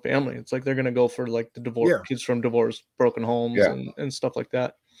strong family. It's like they're gonna go for like the divorce kids from divorced, broken homes and stuff like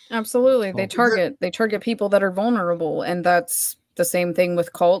that. Absolutely. They target people that are vulnerable, and that's the same thing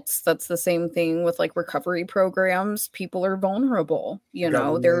with cults. That's the same thing with like recovery programs. People are vulnerable, you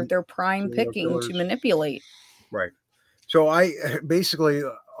know, they're prime picking to manipulate. Right. So I basically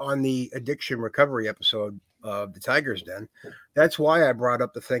on the addiction recovery episode of the Tiger's Den, that's why I brought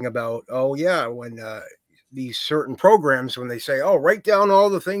up the thing about, when these certain programs, when they say, write down all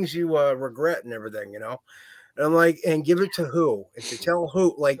the things you regret and everything, you know, and I'm like, and give it to who? And to tell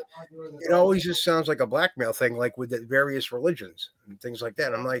who? Like, it always just sounds like a blackmail thing, like with the various religions and things like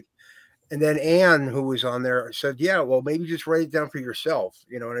that. I'm like, and then Anne, who was on there, said, yeah, well, maybe just write it down for yourself.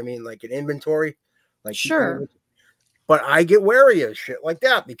 You know what I mean? Like an inventory. Like, sure. But I get wary of shit like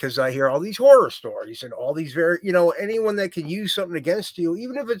that because I hear all these horror stories and all these anyone that can use something against you,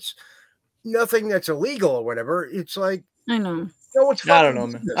 even if it's nothing that's illegal or whatever, it's like, I know. I don't know,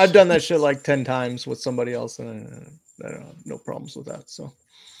 man. I've done that shit like 10 times with somebody else, and I don't have no problems with that. So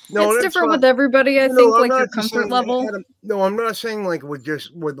no, it's different with everybody. I think like your comfort level. No, I'm not saying like with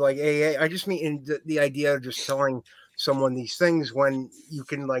like AA. I just mean in the idea of just telling someone these things when you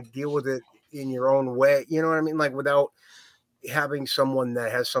can like deal with it in your own way. You know what I mean? Like without having someone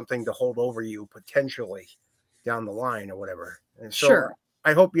that has something to hold over you potentially down the line or whatever. And so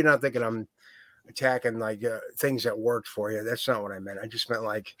I hope you're not thinking I'm attacking like things that worked for you. That's not what I meant. I just meant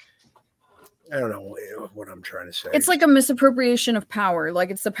like, I don't know what I'm trying to say. It's like a misappropriation of power. Like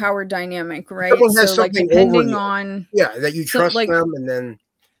it's the power dynamic, right? So like depending on that you trust them and then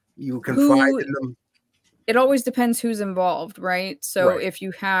you confide in them. It always depends who's involved, right? So if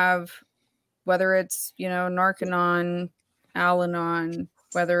you have, whether it's, you know, Narcanon, Al-Anon,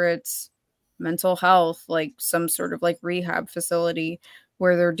 whether it's mental health, like some sort of like rehab facility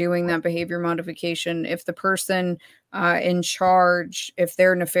where they're doing that behavior modification, if the person in charge, if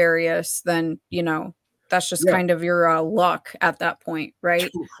they're nefarious, then, you know, that's just kind of your luck at that point,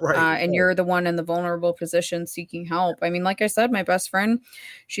 right? And you're the one in the vulnerable position seeking help. I mean, like I said, my best friend,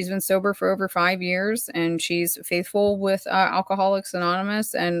 she's been sober for over 5 years and she's faithful with Alcoholics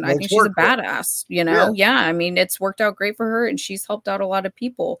Anonymous. And I think she's a badass, you know? Yeah. I mean, it's worked out great for her and she's helped out a lot of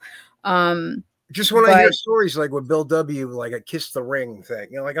people. Just when I hear stories like with Bill W, like a kiss the ring thing,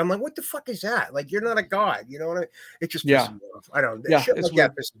 like I'm like, what the fuck is that? Like, you're not a god, you know what I mean? It just pisses me off. I don't. Yeah, shit like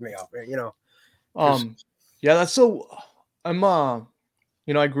that pisses me off, Yeah, that's so. I'm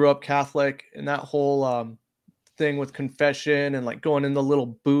I grew up Catholic, and that whole thing with confession and like going in the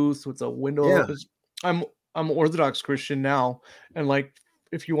little booth with the window. Yeah. I'm Orthodox Christian now, and like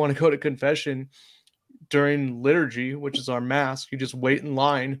if you want to go to confession during liturgy, which is our mass, you just wait in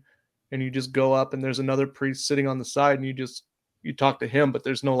line. And you just go up and there's another priest sitting on the side and you talk to him, but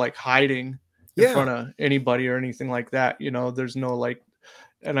there's no like hiding in front of anybody or anything like that. There's no like,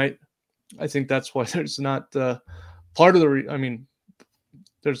 and I think that's why there's not part of the,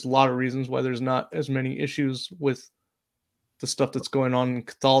 there's a lot of reasons why there's not as many issues with the stuff that's going on in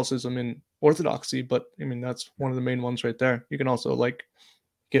Catholicism and Orthodoxy. But that's one of the main ones right there. You can also like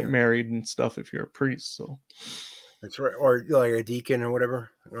get married and stuff if you're a priest. So. That's right, or like a deacon or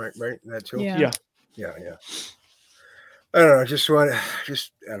whatever, right? That too. Yeah. I don't know. I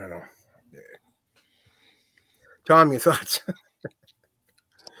don't know. Tom, your thoughts? Let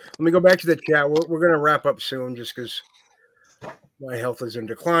me go back to the chat. We're going to wrap up soon, just because my health is in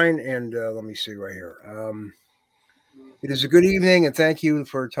decline. And let me see right here. It is a good evening, and thank you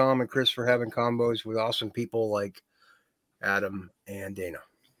for Tom and Chris for having combos with awesome people like Adam and Dana.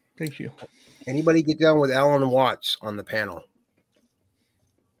 Thank you. Anybody get down with Alan Watts on the panel?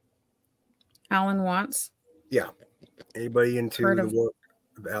 Alan Watts? Yeah. Anybody into the work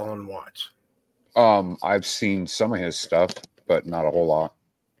of Alan Watts? I've seen some of his stuff, but not a whole lot.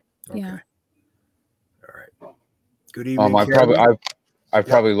 Okay. Yeah. All right. Good evening. I've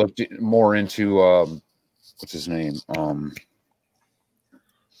probably looked more into what's his name?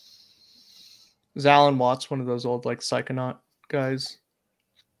 Is Alan Watts one of those old like psychonaut guys?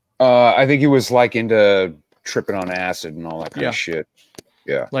 I think he was like into tripping on acid and all that kind of shit.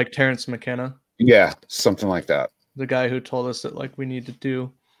 Yeah. Like Terrence McKenna. Yeah, something like that. The guy who told us that like we need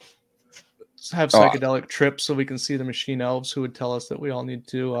to have psychedelic trips so we can see the machine elves, who would tell us that we all need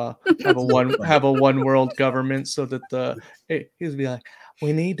to have a one world government, so that he'd be like,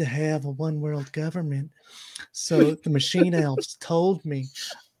 we need to have a one world government. So the machine elves told me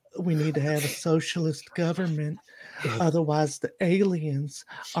we need to have a socialist government. Otherwise, the aliens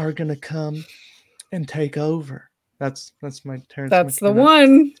are gonna come and take over. That's my Terrence. That's McKenna. The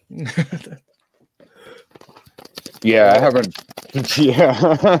one. Yeah, I haven't.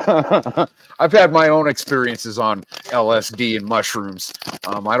 Yeah, I've had my own experiences on LSD and mushrooms.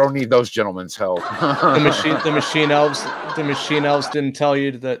 I don't need those gentlemen's help. The machine elves didn't tell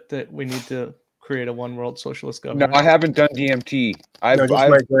you that we need to create a one world socialist government. No, I haven't done DMT. I've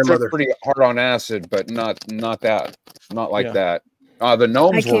tripped pretty hard on acid, but not that, not like that. The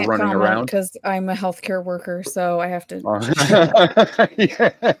gnomes were running around because I'm a healthcare worker, so I have to.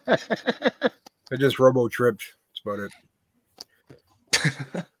 I just robo tripped. That's about it.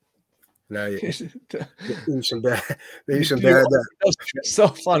 Now you use some bad. They use some bad.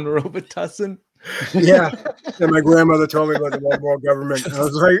 Yourself on Robitussin. Yeah, and my grandmother told me about the one world government. I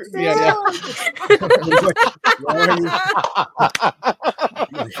was like,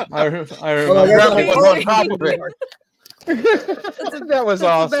 I remember. On top of it. That was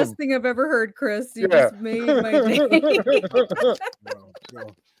awesome. The best thing I've ever heard, Chris. You just made my day.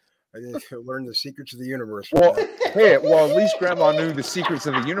 I didn't learn the secrets of the universe. Well, at least Grandma knew the secrets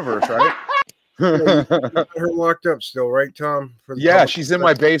of the universe, right? You got her locked up still, right, Tom? She's in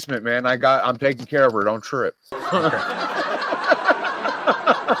my basement, man. I'm taking care of her. Don't trip. Were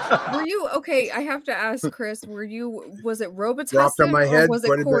you okay? I have to ask, Chris. Was it Robitussin dropped on my head, or was it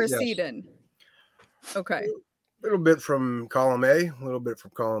Coracetin? Yes. Okay. A little bit from column A, a little bit from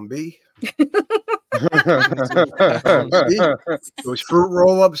column B. Those fruit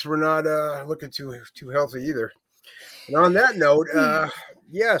roll-ups were not looking too healthy either. And on that note,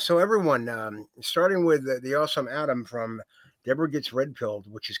 so everyone, starting with the awesome Adam from Deborah Gets Red Pilled,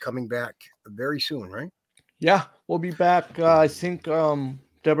 which is coming back very soon, right? Yeah, we'll be back. I think Deborah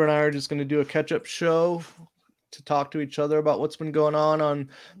and I are just going to do a catch-up show to talk to each other about what's been going on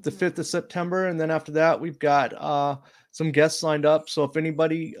the 5th of September. And then after that, we've got some guests lined up. So if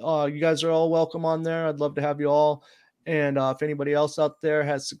anybody, you guys are all welcome on there. I'd love to have you all. And if anybody else out there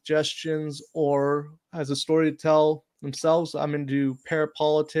has suggestions or has a story to tell themselves, I'm into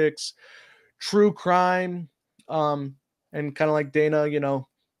parapolitics, true crime, and kind of like Dana,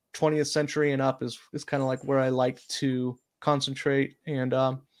 20th century and up is kind of like where I like to concentrate. And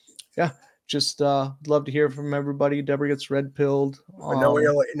just love to hear from everybody. Deborah Gets Red Pilled.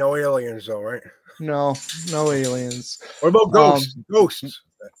 No aliens, though, right? No aliens. What about ghosts? Ghosts.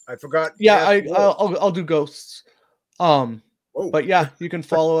 I forgot. Yeah, I'll do ghosts. But yeah, you can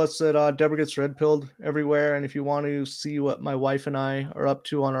follow us at Deborah Gets Red Pilled everywhere. And if you want to see what my wife and I are up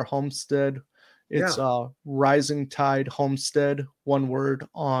to on our homestead, it's Rising Tide Homestead, one word,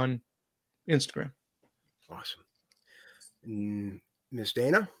 on Instagram. Awesome. Miss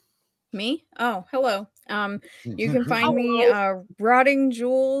Dana? Me? Oh, hello. You can find me Rotting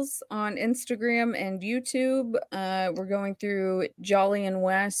Jewels on Instagram and YouTube. We're going through Jolly and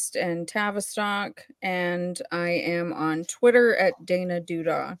West and Tavistock, and I am on Twitter at Dana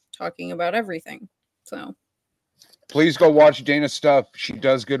Duda, talking about everything. So please go watch Dana's stuff. She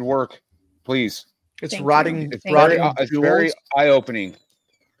does good work. Please. It's Thank rotting. you. It's very eye-opening.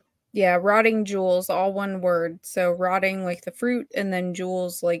 Yeah, Rotting Jewels, all one word. So rotting like the fruit, and then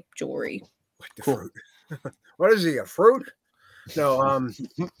jewels like jewelry. Like the fruit. What is he? A fruit? No. I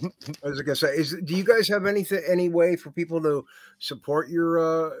was gonna say, do you guys have any way for people to support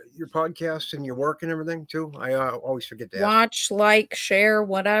your podcast and your work and everything too? I always forget to watch, like, share,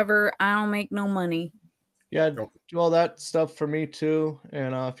 whatever. I don't make no money. Yeah, do all that stuff for me too.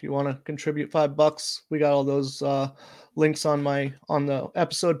 And if you want to contribute $5, we got all those links on the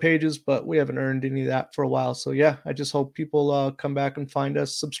episode pages, but we haven't earned any of that for a while. So yeah, I just hope people come back and find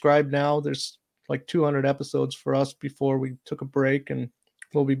us. Subscribe now. There's like 200 episodes for us before we took a break, and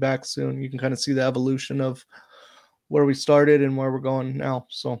we'll be back soon. You can kind of see the evolution of where we started and where we're going now.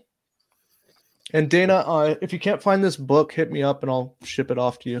 So, and Dana, if you can't find this book, hit me up and I'll ship it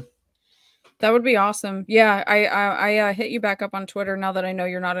off to you. That would be awesome. Yeah, I hit you back up on Twitter now that I know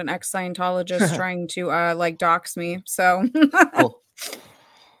you're not an ex-Scientologist trying to like dox me. So cool.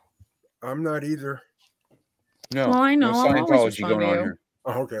 I'm not either. No, well, I know. No Scientology going on here.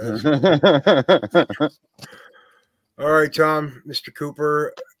 Oh, okay. All right, Tom, Mr.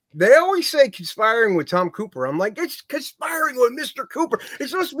 Cooper. They always say conspiring with Tom Cooper. I'm like, it's conspiring with Mr. Cooper.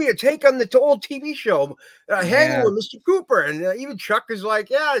 It's supposed to be a take on the old TV show, Hanging with Mr. Cooper. And even Chuck is like,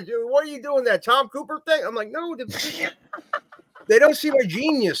 yeah, dude, what are you doing, that Tom Cooper thing? I'm like, no, they don't see my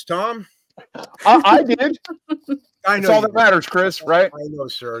genius, Tom. I did. I know. That's all that matters, Chris, right? I know,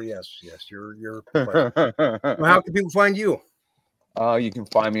 sir. Yes, you're well, how can people find you? You can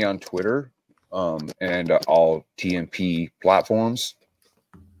find me on Twitter and all TMP platforms.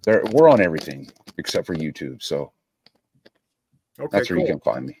 We're on everything except for YouTube, so that's where you can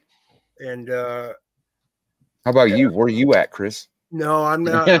find me. And how about you? Where are you at, Chris? No, I'm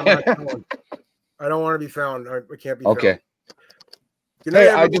not. I don't want to be found. I can't be okay. Found. Hey,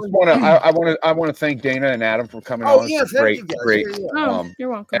 I just want to. I want to thank Dana and Adam for coming on. Yeah, great. Oh, you're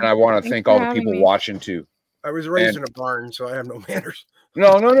welcome. And I want to thank all the people watching too. I was raised in a barn, so I have no manners.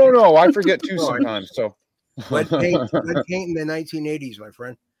 No. I forget too sometimes. So lead paint in the 1980s, my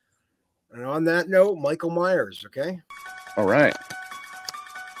friend. And on that note, Michael Myers. Okay. All right.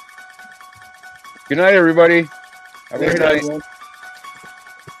 Good night, everybody. Have a good night.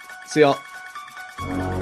 See y'all.